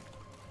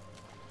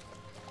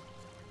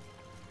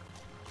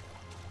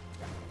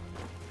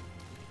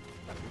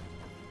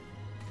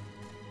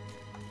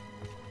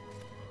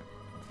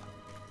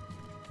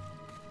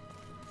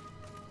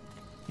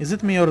 Is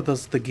it me or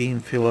does the game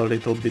feel a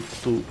little bit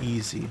too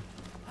easy?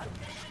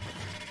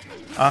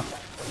 Ah.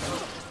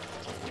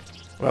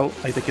 Well,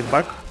 I take it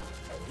back.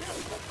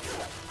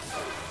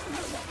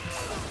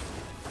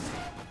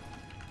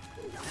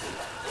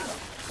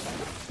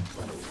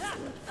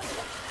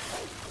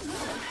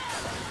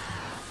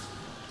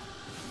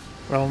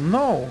 Well,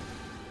 no.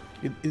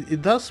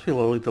 It does feel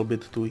a little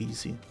bit too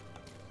easy.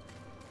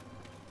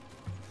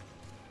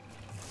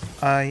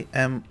 I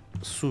am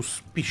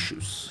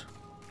suspicious.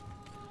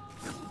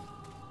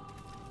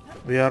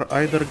 We are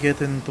either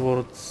getting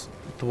towards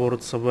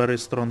a very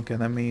strong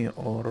enemy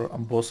or a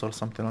boss or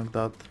something like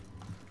that.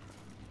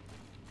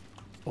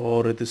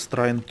 Or it is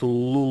trying to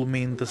lull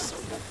me in this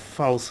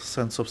false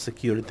sense of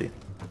security.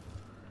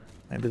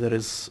 Maybe there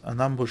is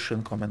an ambush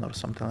incoming or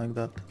something like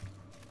that.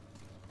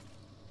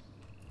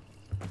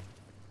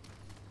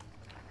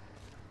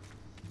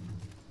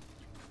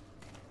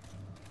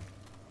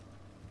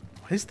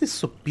 Why is this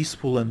so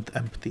peaceful and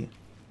empty?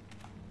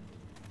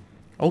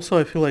 Also,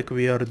 I feel like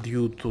we are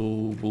due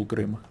to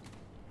Vulgrim.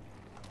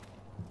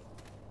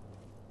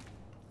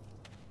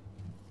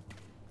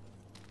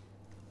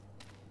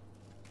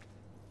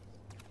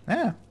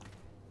 Yeah.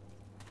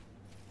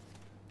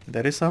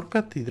 There is our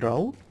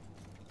Cathedral.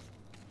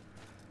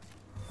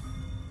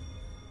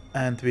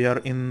 And we are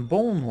in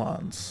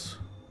Bonelands.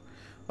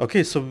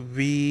 Okay, so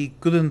we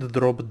couldn't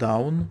drop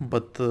down,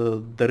 but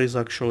there is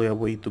actually a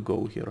way to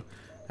go here.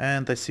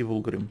 And I see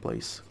Vulgrim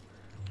place.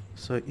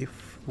 So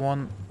if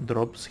one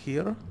drops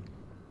here...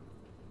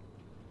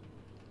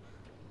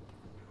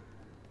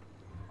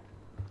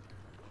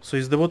 So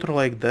is the water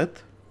like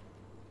that?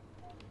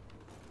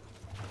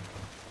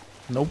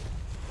 Nope.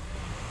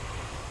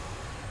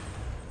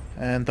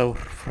 And our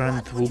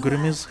friend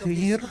Wugrim is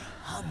here.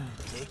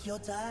 Take your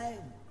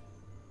time.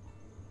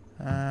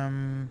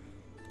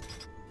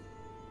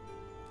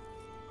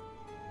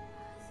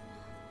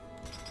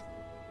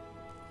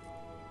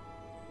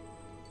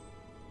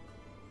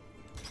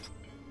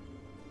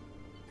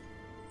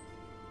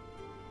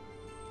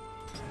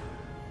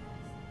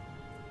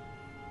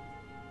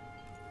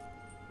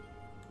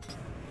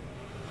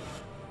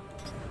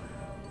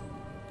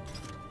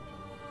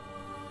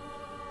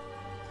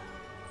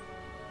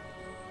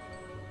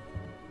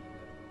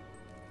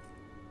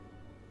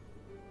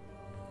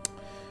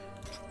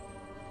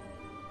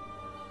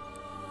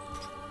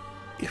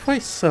 If I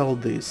sell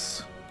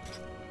this...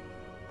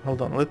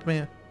 Hold on, let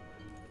me...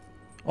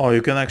 Oh,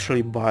 you can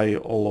actually buy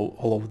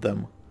all of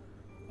them.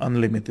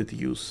 Unlimited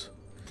use.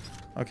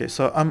 Okay,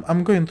 so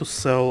I'm going to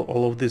sell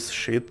all of this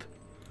shit.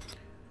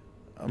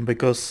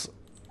 Because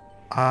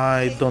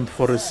I don't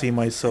foresee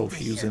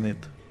myself using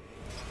it.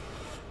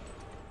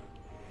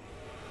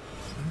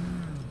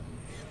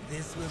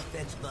 This will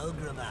fetch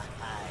Volgrim a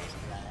high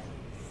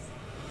price.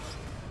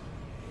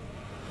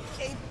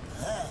 A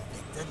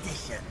perfect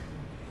addition.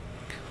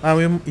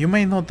 You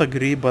may not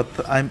agree, but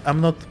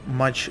I'm not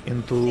much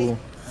into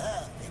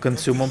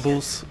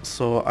consumables,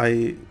 so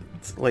I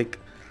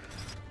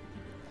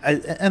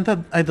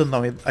don't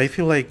know it. I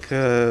feel like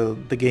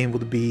the game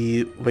would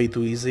be way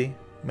too easy.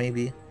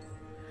 Maybe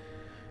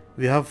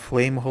we have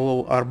flame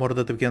hollow armor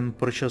that we can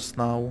purchase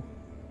now.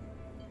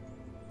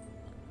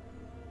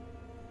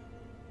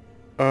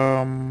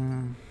 A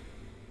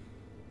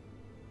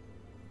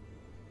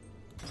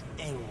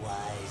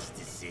wise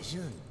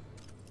decision.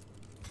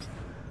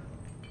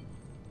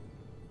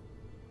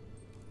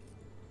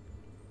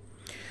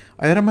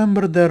 I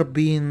remember there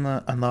being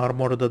an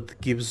armor that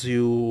gives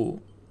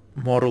you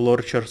more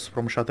lurchers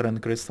from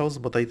shattered crystals,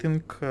 but I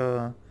think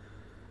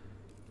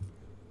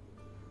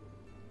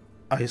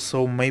I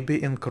saw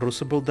maybe in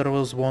Crucible there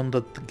was one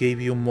that gave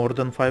you more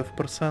than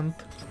 5%.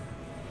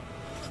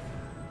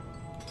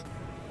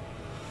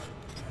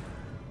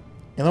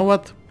 You know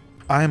what?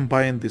 I'm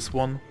buying this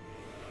one.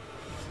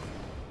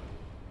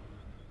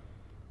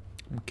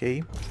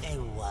 Okay. A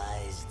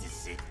wise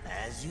decision,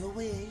 as you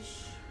wish.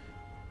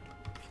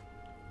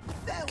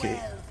 Okay.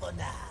 Farewell for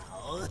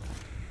now.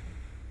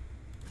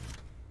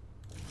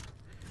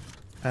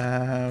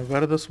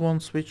 Where does one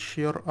switch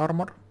your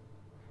armor?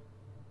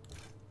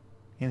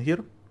 In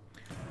here.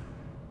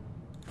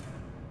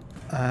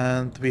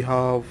 And we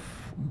have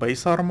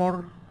base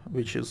armor,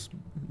 which is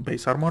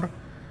base armor.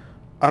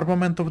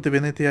 Armament of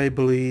Divinity, I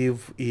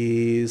believe,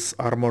 is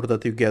armor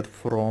that you get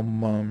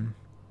from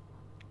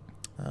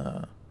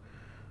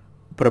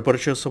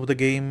pre-purchase of the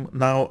game.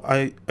 Now,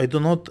 I do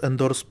not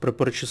endorse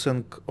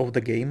pre-purchasing of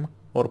the game,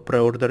 or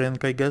pre-ordering,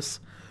 I guess,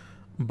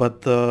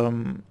 but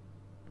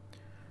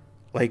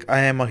like, I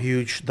am a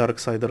huge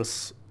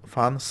Darksiders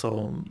fan,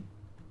 so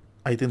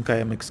I think I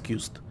am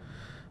excused.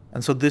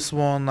 And so this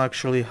one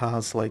actually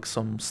has like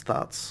some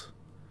stats.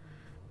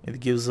 It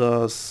gives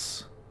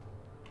us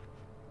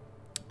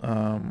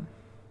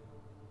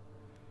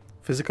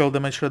physical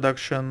damage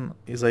reduction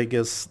is, I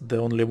guess, the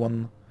only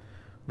one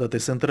that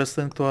is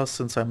interesting to us,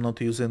 since I'm not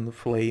using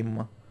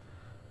flame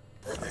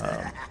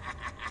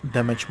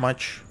damage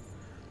much.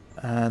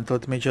 And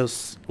let me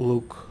just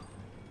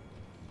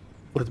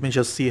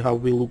see how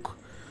we look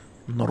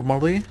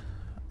normally,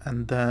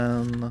 and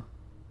then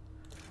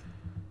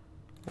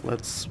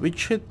let's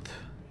switch it.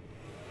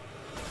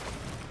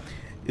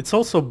 It's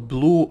also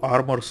blue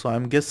armor, so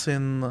I'm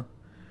guessing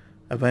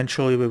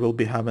eventually we will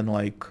be having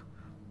like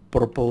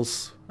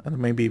purples and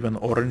maybe even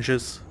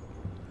oranges.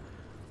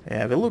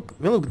 Yeah, we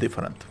look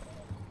different.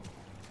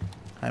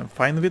 I'm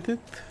fine with it.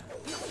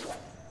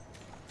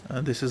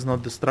 This is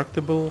not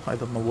destructible. I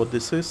don't know what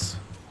this is.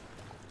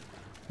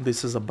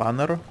 This is a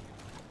banner.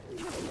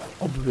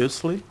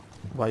 Obviously.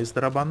 Why is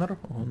there a banner?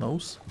 Who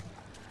knows?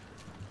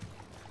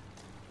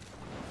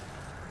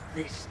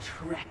 This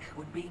trek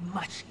would be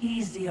much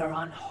easier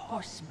on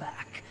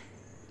horseback.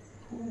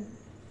 Ooh,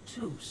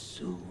 too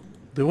soon.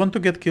 Do you want to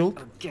get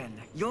killed? Again,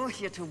 you're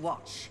here to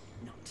watch,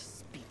 not to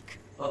speak.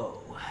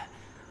 Oh,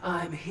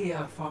 I'm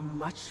here for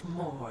much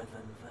more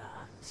than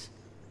that.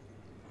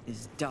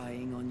 Is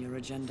dying on your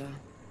agenda?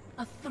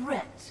 A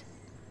threat.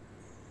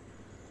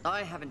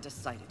 I haven't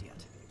decided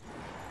yet.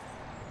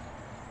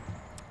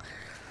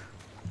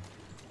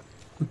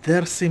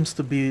 There seems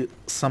to be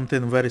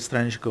something very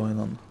strange going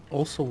on.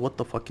 Also, what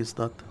the fuck is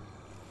that?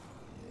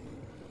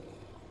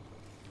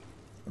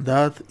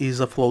 That is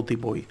a floaty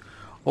boy.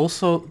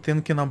 Also,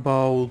 thinking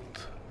about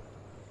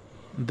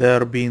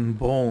there being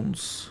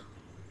bones.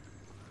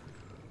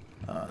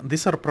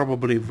 These are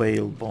probably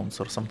whale bones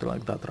or something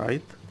like that,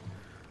 right?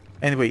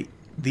 Anyway,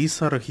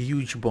 these are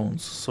huge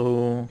bones,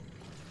 so...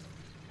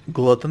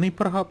 Gluttony,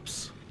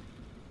 perhaps?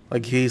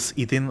 Like he's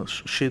eating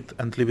shit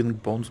and leaving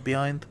bones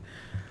behind?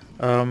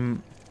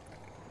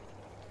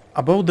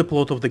 About the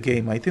plot of the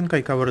game, I think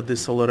I covered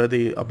this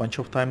already a bunch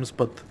of times,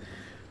 but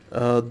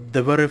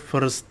the very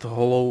first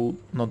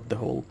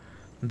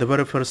the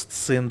very first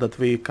sin that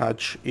we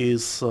catch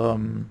is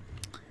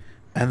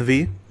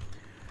envy,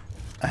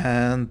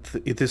 and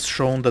it is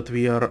shown that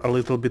we are a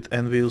little bit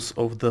envious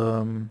of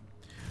the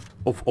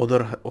of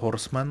other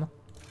horsemen.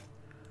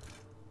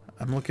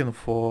 I'm looking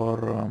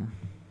for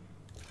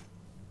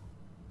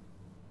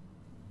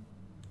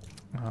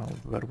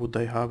where would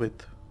I have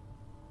it?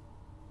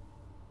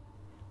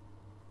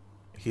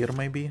 Here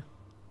maybe?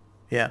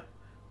 Yeah.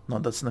 No,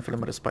 that's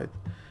Nephilim Respite.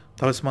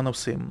 Talisman of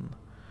Sin.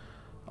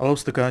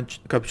 Allows to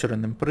capture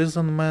an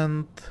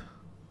imprisonment.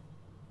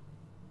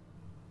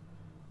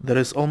 There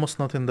is almost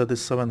nothing that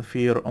is 7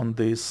 fear on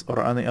this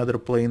or any other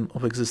plane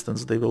of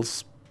existence. They will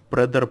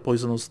spread their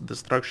poisonous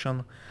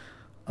destruction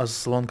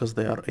as long as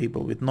they are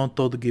able, with no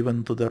thought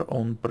given to their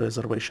own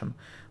preservation.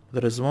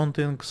 There is one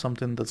thing,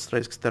 something that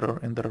strikes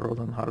terror in their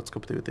rotten heart's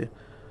captivity.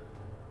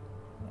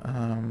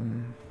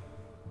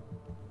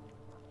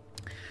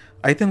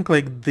 I think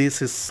like this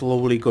is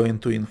slowly going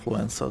to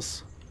influence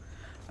us,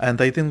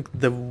 and I think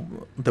the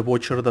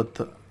Watcher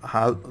that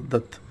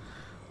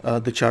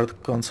the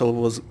chart console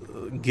was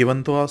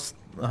given to us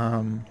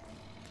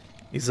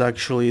is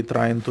actually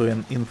trying to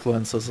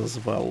influence us as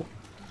well,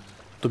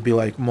 to be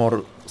like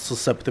more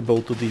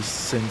susceptible to these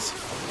sins.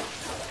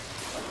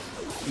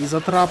 Is a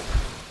trap.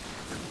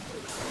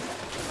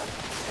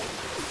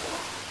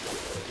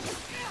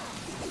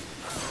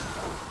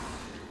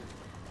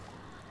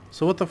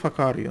 So what the fuck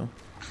are you?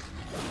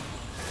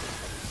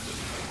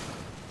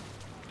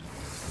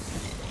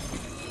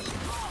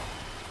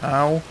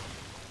 Ow.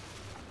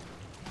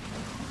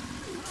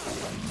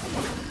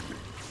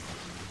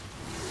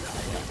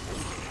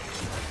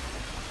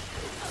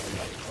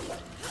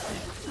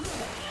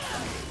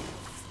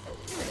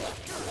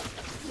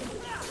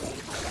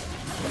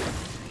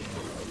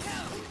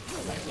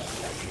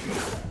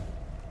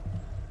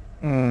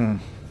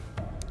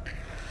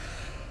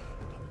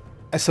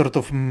 I sort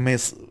of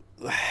missed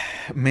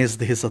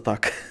his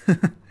attack.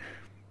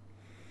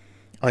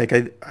 Like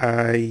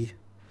I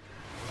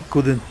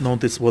couldn't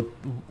notice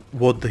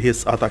what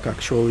his attack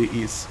actually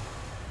is.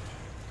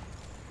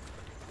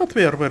 But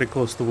we are very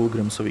close to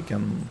Vulgrim, so we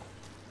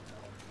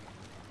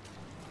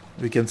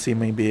can see.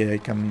 Maybe I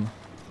can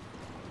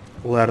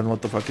learn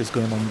what the fuck is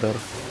going on there.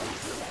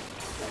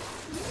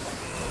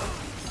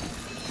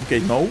 Okay,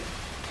 no.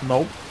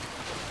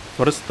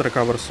 First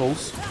recover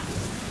souls,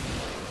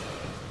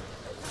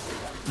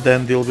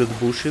 then deal with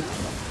bullshit.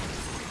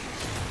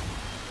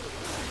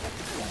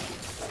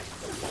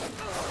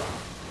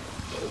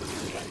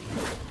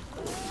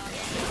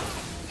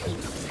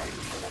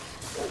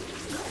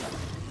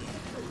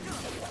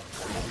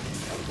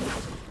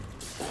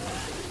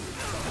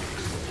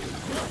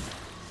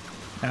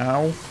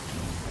 Ow.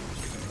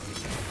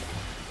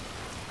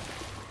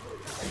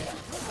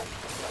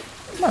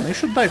 Man, you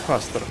should die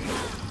faster.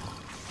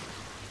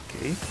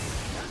 Okay.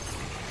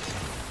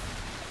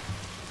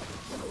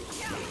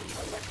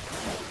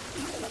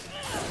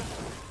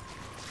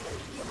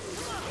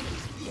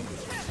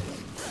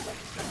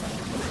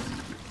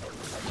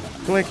 I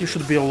feel like you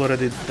should be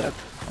already dead.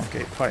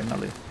 Okay,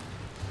 finally.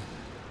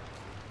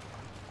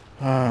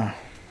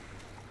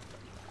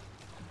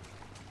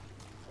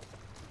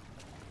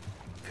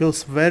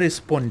 Feels very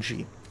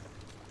spongy.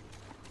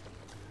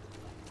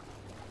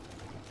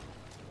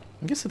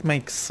 I guess it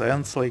makes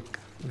sense, like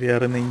we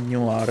are in a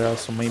new area,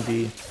 so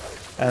maybe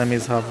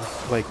enemies have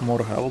like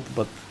more health,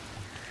 but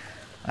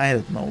I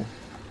don't know.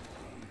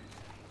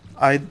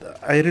 I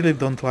really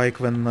don't like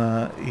when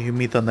you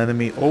meet an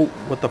enemy. Oh,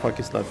 what the fuck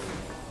is that?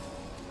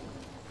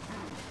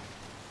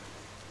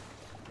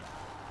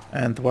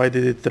 And why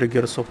did it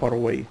trigger so far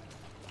away?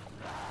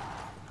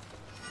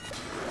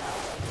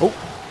 Oh!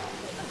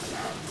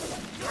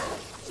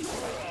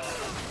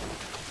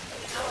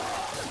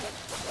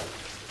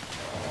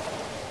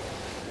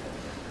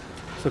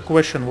 So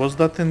question, was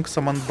that thing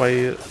summoned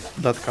by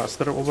that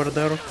caster over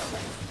there?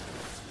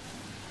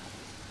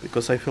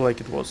 Because I feel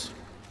like it was.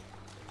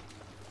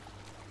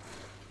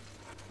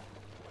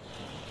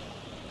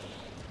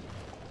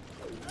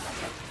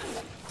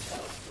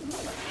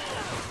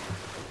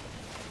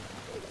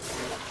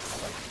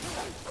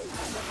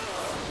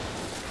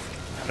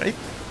 Right?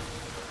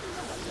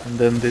 And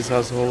then this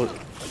asshole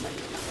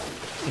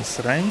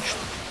is ranged.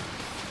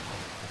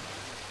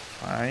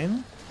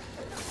 Fine.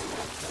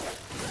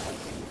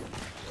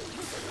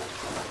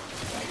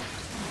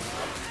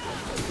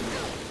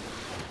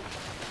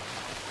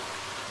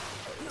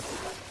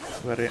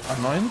 Very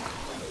annoying.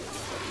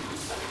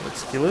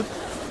 Let's kill it.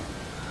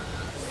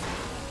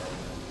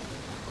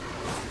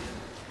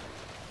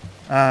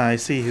 Ah, I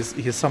see.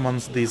 He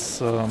summons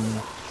these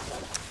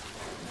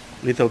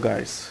little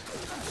guys.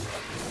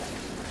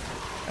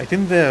 I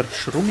think they're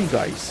shroomy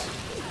guys.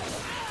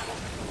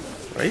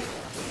 Right?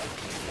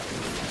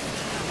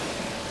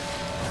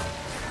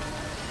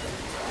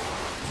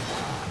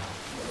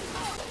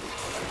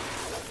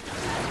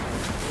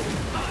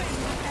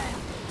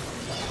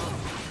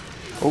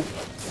 Oh.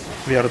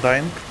 We are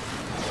dying.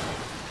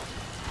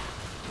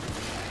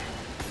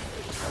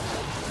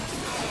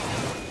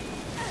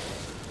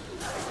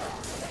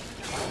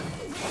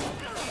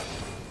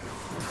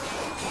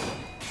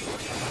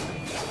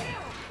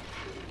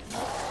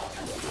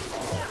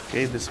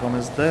 Okay, this one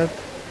is dead,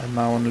 and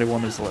now only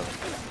one is left.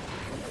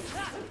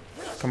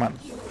 Come on.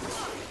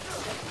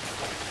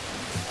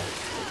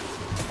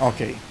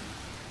 Okay.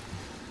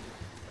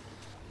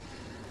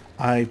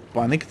 I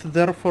panicked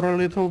there for a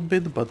little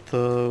bit, but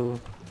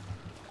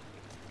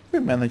we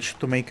managed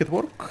to make it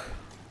work.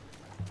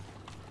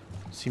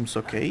 Seems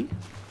okay.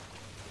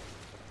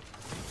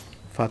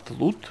 Fat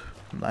loot,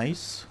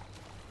 nice.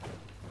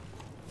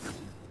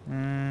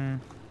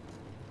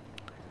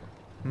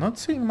 Not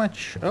seeing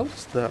much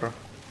else there.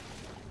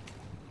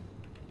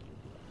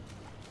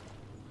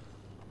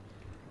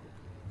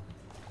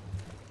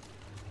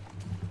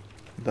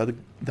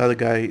 That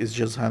guy is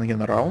just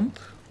hanging around.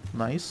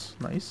 Nice,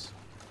 nice.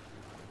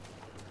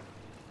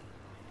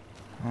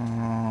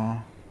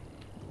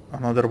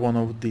 Another one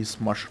of these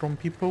mushroom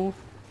people.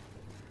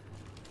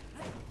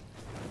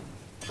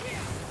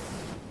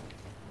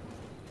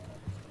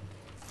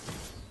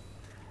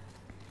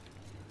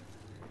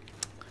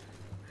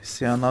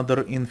 See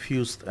another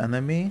infused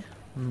enemy.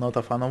 Not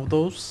a fan of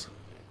those.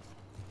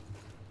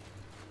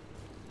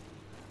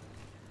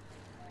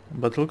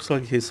 But looks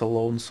like he's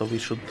alone, so we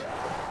should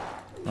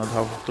not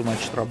have too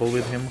much trouble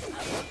with him.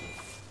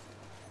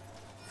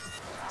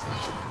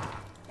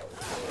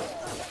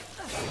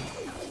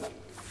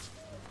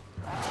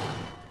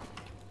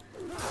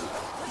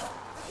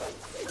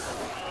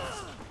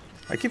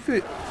 Like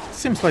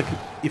seems like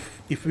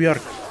if we are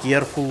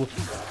careful,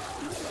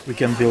 we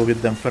can deal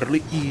with them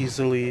fairly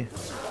easily.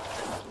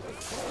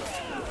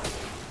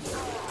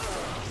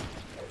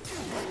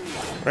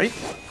 Right?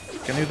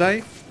 Can you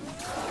die?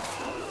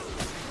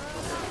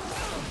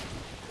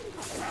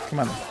 Come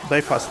on,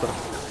 die faster.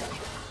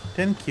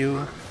 Thank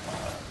you.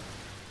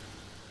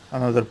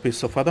 Another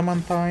piece of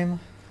adamantine.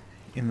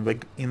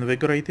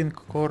 Invigorating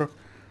core.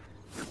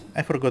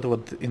 I forgot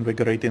what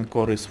invigorating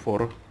core is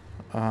for.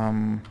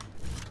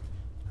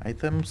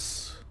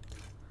 Items.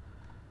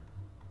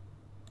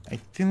 I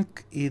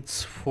think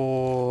it's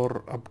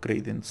for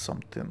upgrading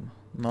something.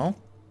 No?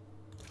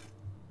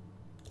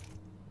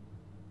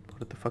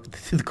 Where the fuck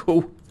did it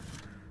go?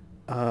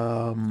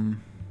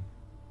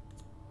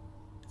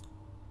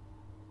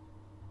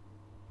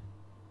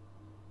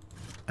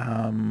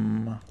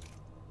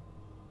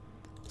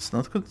 It's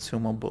not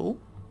consumable.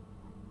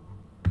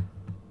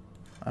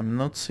 I'm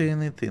not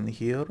seeing it in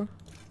here.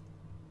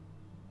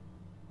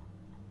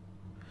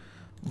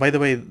 By the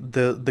way,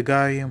 the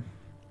guy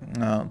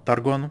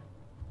Targon,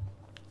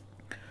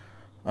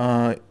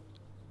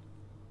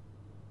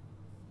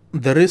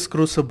 there is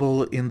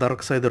Crucible in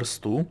Darksiders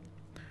 2,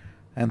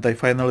 and I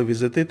finally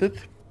visited it,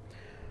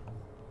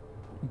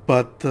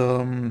 but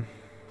the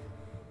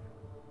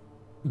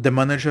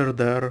manager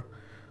there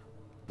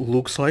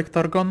looks like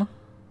Targon,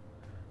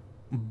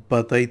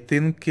 but I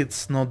think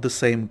it's not the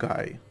same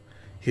guy.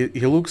 He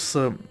looks,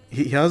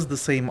 he has the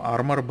same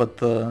armor, but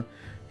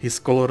his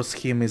color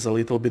scheme is a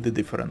little bit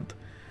different.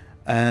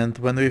 And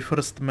when we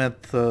first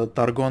met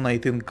Targon, I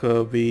think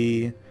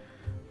we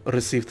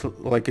received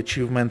like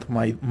achievement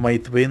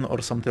might win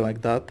or something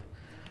like that.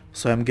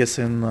 So I'm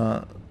guessing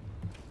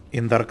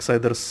in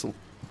Darksiders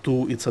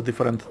 2 it's a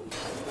different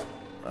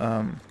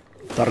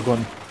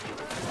Targon,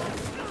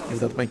 if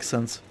that makes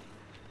sense.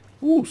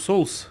 Ooh,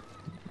 souls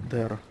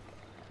there.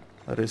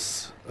 There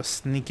is a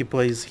sneaky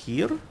place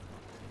here.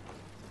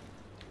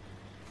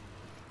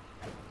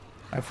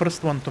 I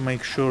first want to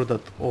make sure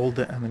that all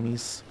the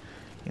enemies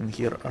in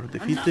here are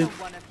defeated.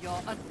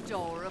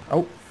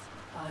 Oh.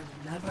 I'm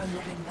never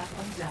letting that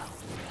one down.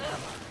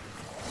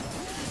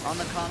 On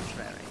the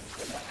contrary,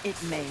 it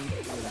may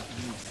prove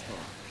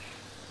useful.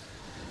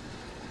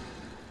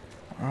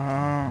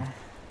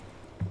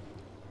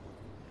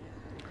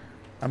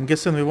 I'm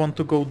guessing we want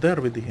to go there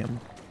with him.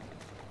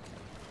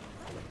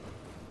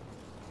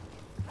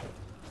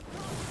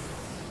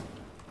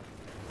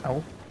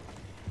 Ow.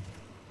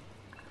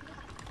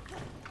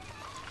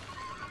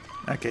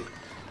 Okay.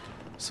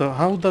 So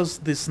how does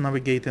this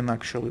navigating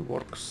actually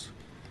works?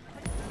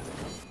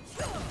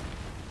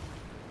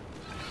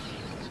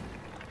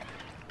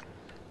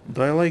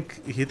 Do I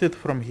like hit it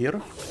from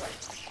here?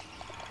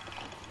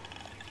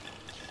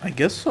 I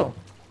guess so.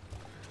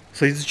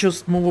 So it's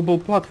just movable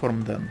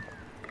platform then.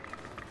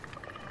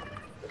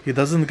 He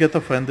doesn't get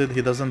offended,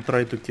 he doesn't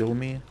try to kill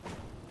me.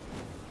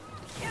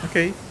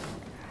 Okay.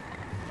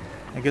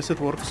 I guess it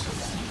works.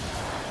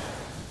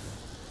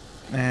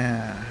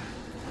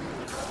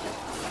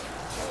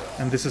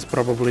 And this is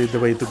probably the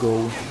way to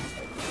go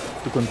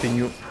to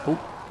continue. Oh.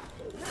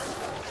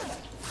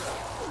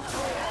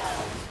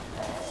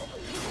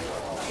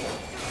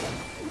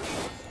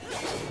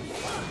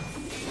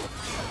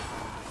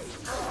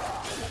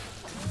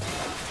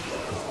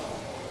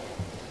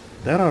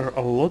 There are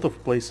a lot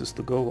of places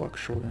to go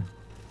actually.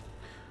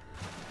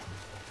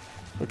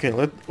 Okay,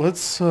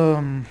 let's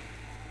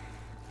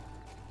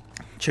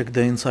check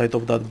the inside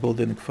of that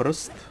building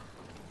first.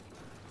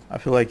 I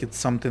feel like it's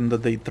something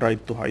that they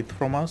tried to hide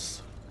from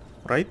us,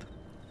 right?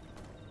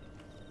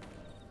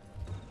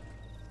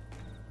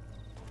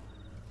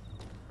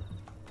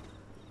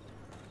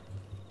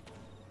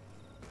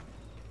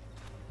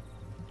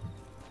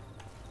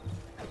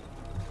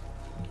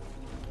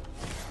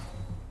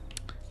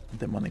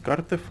 Demonic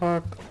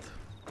artifact.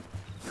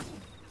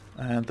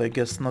 And I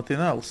guess nothing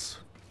else.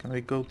 Can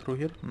we go through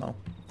here? No.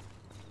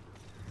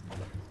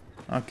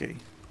 Okay.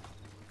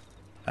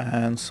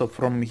 And so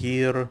from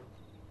here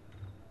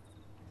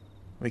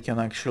we can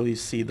actually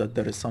see that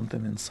there is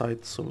something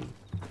inside, so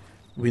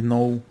we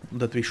know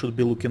that we should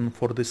be looking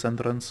for this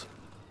entrance.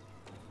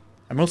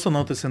 I'm also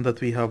noticing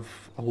that we have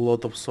a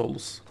lot of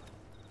souls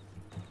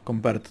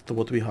compared to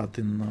what we had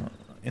in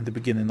the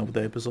beginning of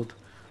the episode.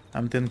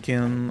 I'm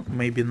thinking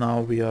maybe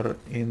now we are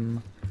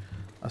in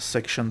a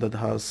section that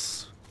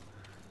has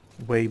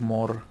way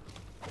more...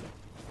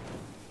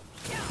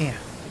 Yeah.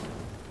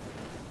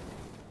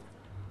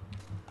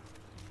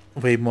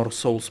 Way more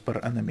souls per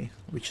enemy,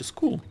 which is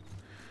cool.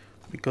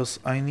 Because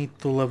I need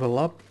to level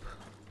up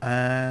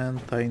and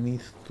I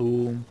need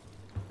to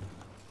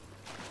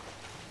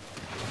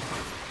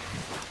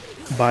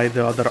buy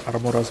the other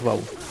armor as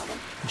well,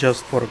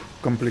 just for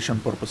completion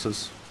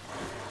purposes.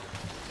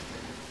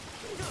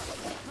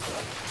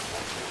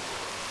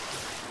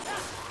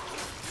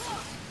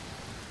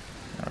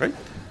 Alright.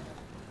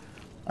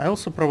 I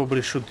also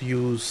probably should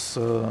use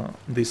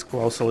these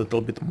claws a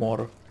little bit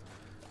more,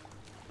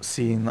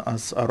 seeing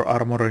as our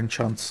armor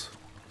enchants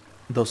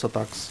those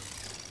attacks.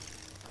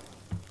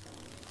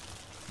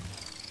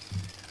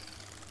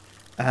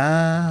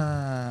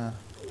 Ah.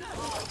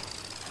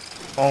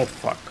 Oh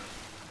fuck.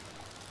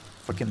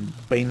 Fucking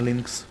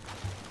banelings.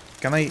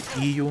 Can I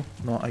E you?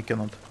 No, I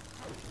cannot.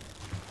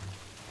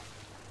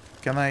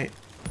 Can I...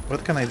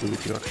 What can I do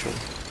with you actually?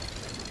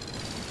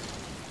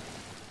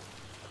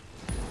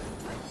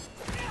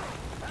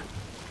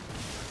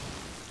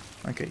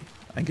 Okay,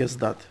 I guess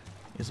that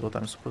is what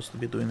I'm supposed to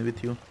be doing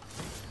with you.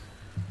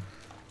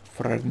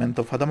 Fragment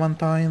of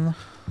adamantine.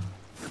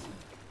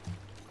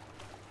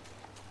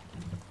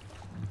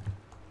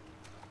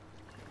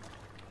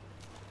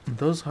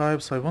 Those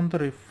hives, I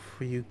wonder if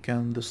you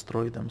can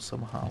destroy them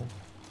somehow.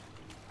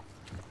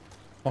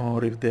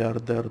 Or if they are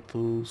there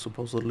to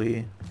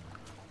supposedly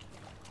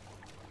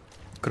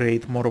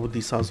create more of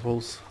these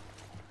assholes.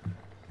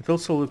 It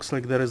also looks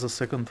like there is a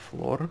second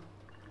floor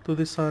to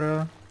this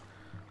area,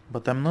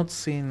 but I'm not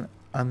seeing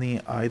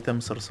any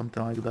items or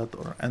something like that,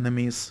 or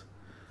enemies,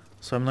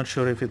 so I'm not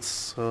sure if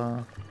it's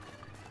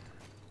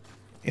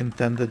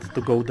intended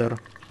to go there.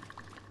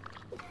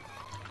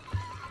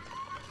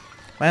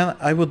 Man,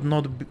 I would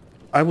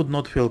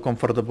not feel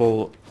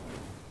comfortable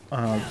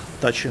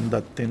touching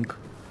that thing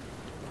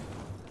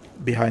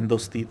behind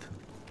those teeth.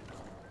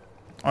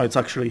 Oh, it's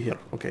actually here.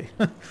 Okay.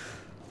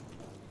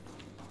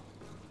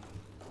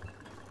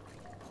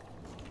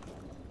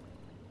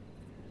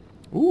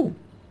 Ooh.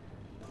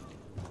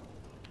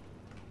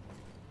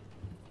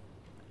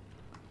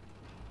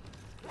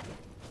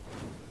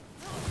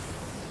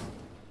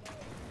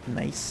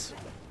 Nice.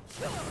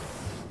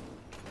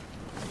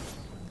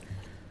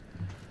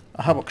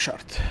 A havoc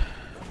shard.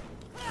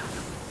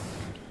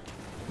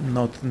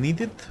 Not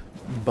needed,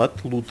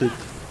 but looted.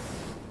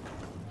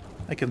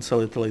 I can sell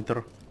it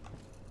later.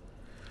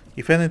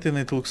 If anything,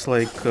 it looks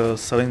like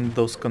selling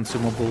those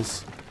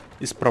consumables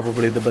is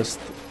probably the best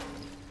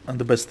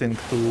thing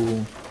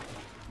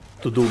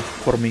to do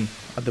for me,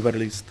 at the very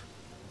least.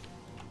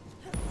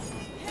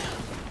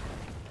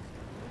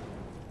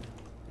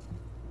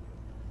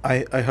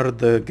 I heard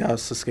the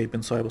gas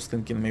escaping, so I was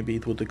thinking maybe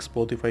it would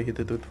explode if I hit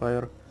it with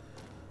fire.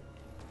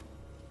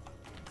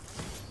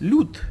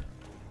 Loot!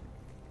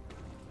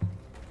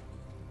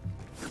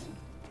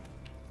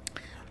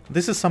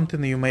 This is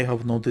something you may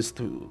have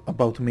noticed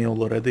about me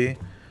already.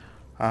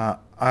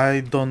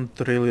 I don't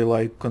really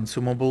like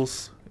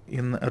consumables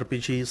in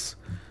RPGs,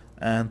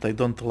 and I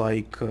don't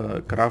like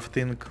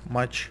crafting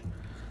much.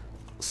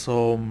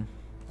 So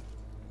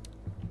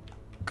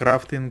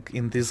crafting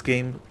in this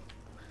game,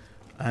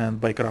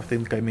 and by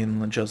crafting I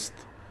mean just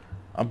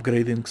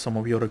upgrading some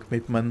of your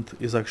equipment,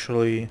 is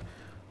actually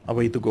a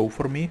way to go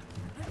for me.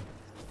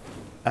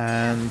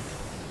 And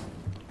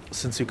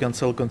since you can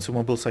sell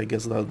consumables, I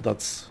guess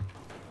that's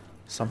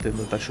something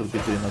that I should be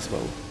doing as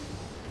well.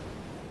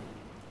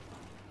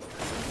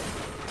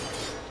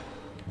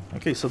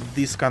 Okay, so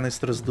these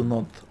canisters do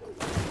not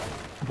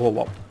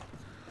blow up.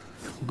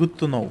 Good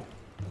to know.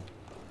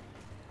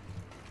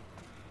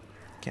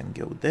 Can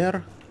go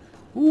there.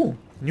 Ooh,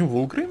 new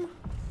Vulgrim?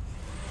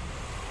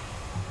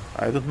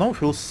 I don't know,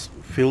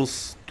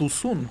 feels too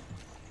soon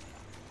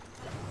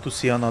to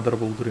see another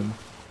Vulgrim.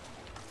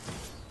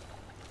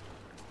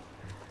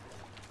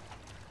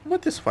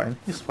 But it's fine,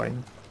 it's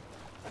fine.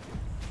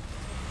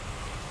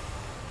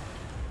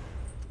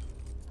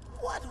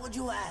 What would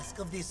you ask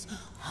of this?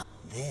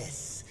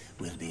 This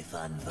will be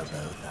fun for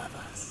both of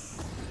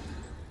us.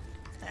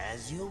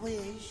 As you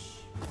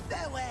wish.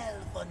 Farewell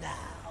for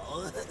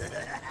now.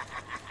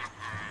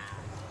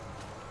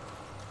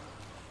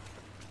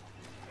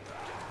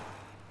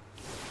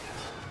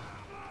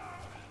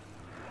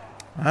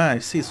 Ah, I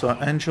see, so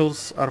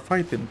angels are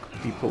fighting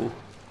people.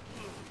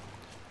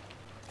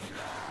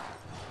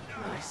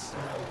 I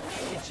smell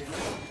pigeon.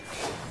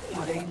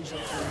 What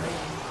angels remain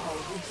call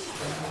this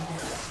the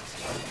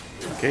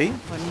nest. Okay,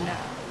 For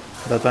now,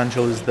 that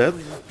angel is dead.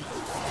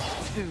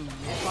 tomb,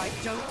 if I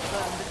don't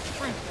learn the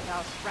truth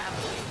about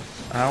gravity.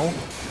 Ow.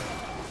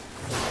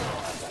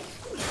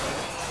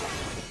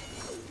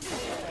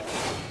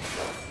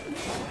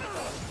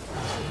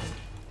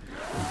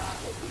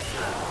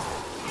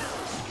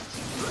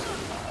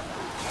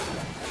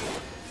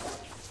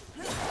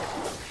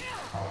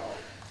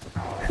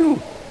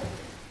 Phew.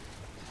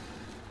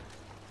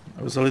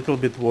 I was a little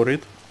bit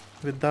worried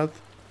with that.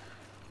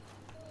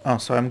 Oh,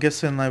 so I'm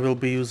guessing I will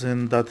be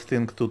using that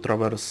thing to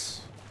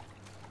traverse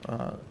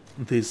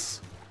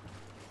this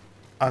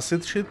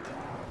acid shit.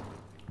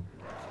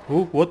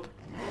 Oh, what?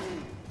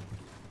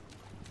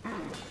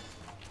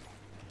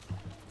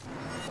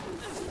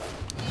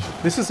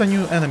 This is a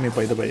new enemy,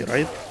 by the way,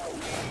 right?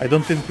 I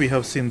don't think we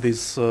have seen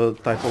this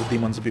type of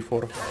demons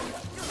before.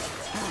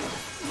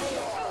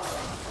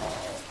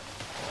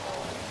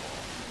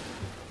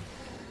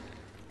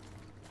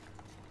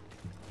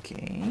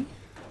 Okay.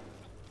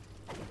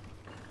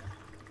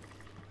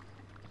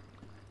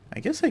 I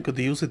guess I could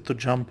use it to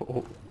jump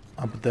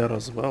up there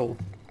as well.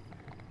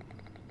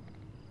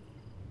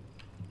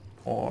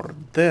 Or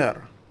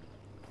there.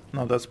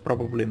 No, that's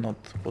probably not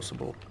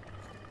possible.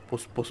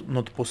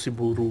 Not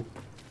possible.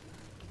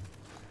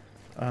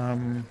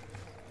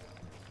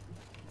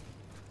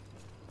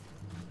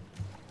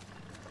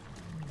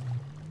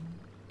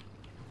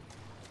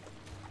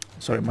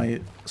 Sorry,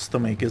 my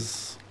stomach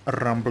is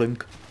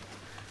rumbling.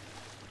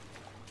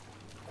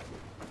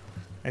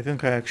 I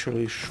think I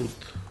actually should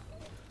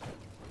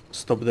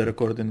stop the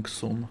recording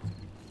soon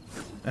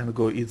and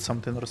go eat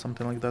something or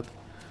something like that.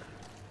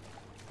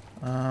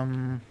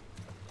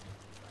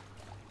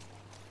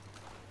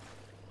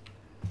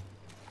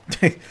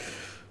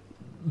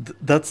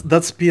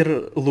 That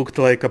spear looked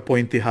like a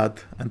pointy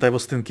hat, and I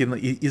was thinking,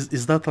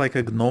 is that like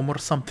a gnome or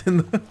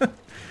something?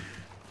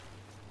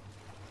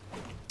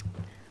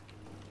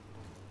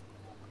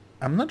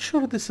 I'm not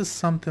sure this is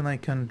something I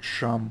can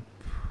jump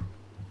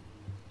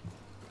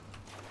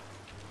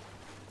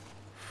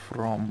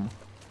from.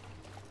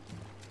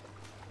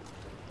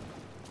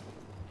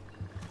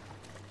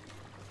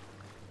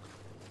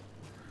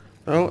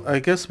 Well, I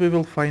guess we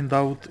will find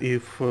out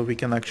if we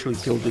can actually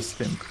kill this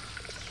thing.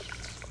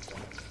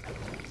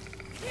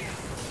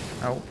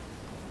 Ow.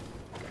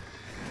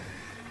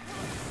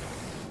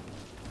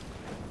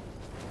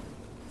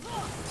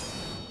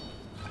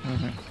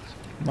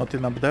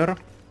 Nothing up there.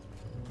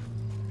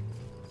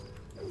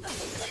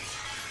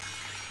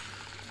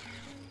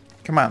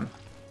 Come on.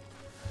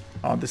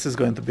 Oh, this is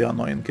going to be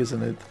annoying,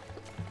 isn't it?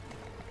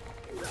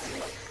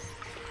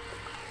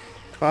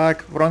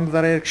 Fuck, wrong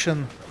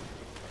direction.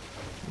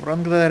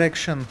 Wrong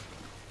direction.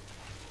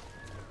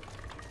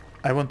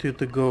 I want you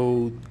to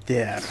go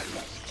there.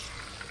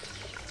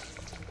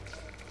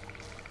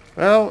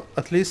 Well,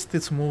 at least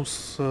it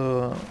moves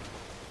a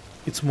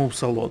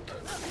lot.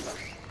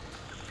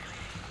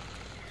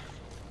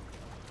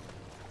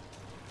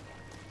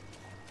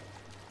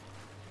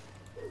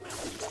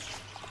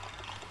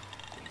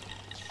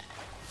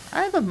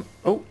 I don't...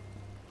 Oh.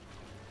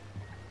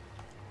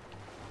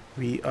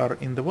 We are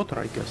in the water,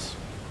 I guess.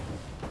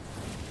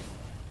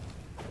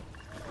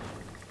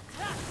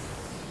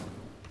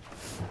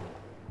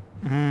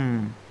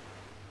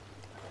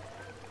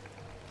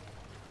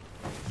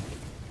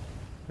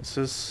 This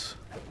is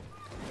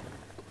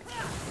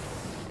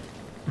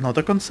not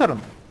a concern.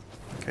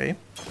 Okay.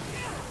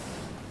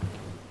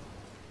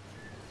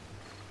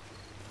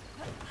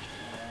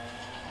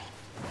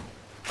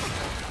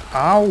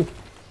 Ow!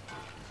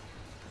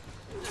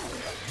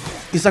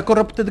 It's a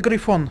corrupted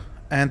griffon,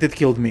 and it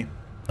killed me.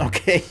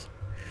 Okay.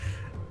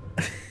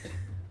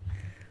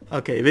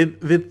 Okay,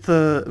 with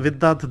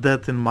that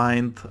death in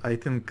mind, I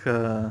think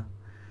I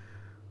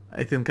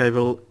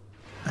will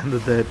end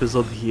the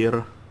episode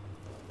here.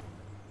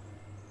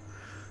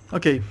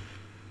 Okay,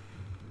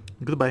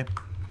 goodbye.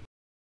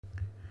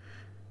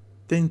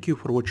 Thank you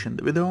for watching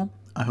the video.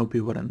 I hope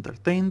you were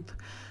entertained.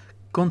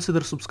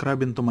 Consider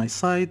subscribing to my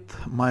site.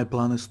 My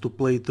plan is to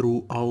play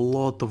through a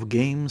lot of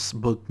games,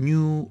 both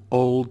new,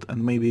 old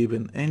and maybe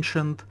even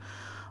ancient.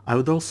 I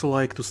would also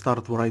like to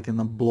start writing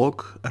a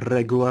blog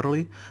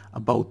regularly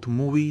about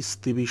movies,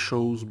 TV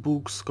shows,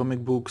 books, comic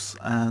books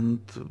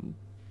and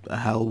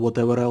hell,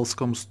 whatever else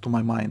comes to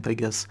my mind, I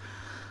guess.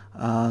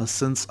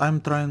 Since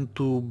I'm trying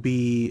to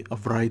be a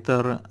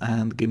writer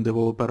and game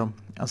developer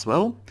as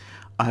well,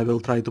 I will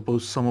try to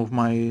post some of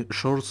my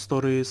short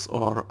stories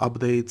or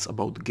updates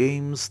about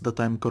games that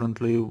I'm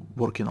currently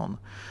working on.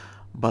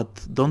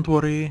 But don't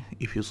worry,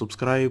 if you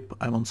subscribe,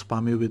 I won't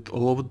spam you with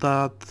all of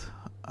that.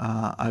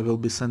 I will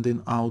be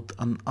sending out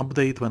an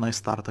update when I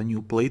start a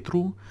new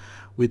playthrough,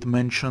 with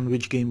mention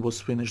which game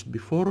was finished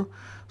before,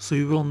 so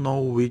you will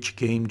know which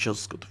game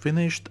just got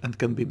finished and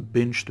can be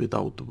binged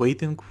without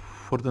waiting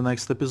for the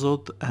next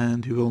episode,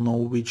 and you will know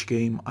which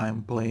game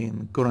I'm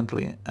playing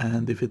currently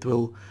and if it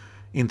will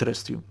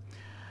interest you.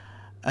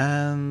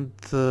 And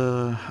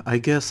I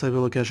guess I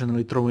will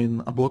occasionally throw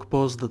in a blog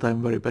post that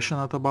I'm very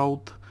passionate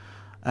about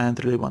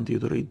and really want you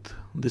to read.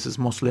 This is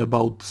mostly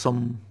about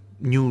some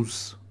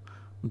news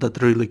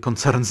that really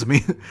concerns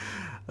me.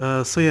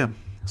 So yeah,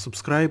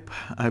 subscribe.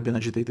 I've been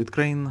Agitated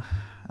Crane,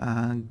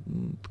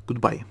 and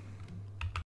goodbye.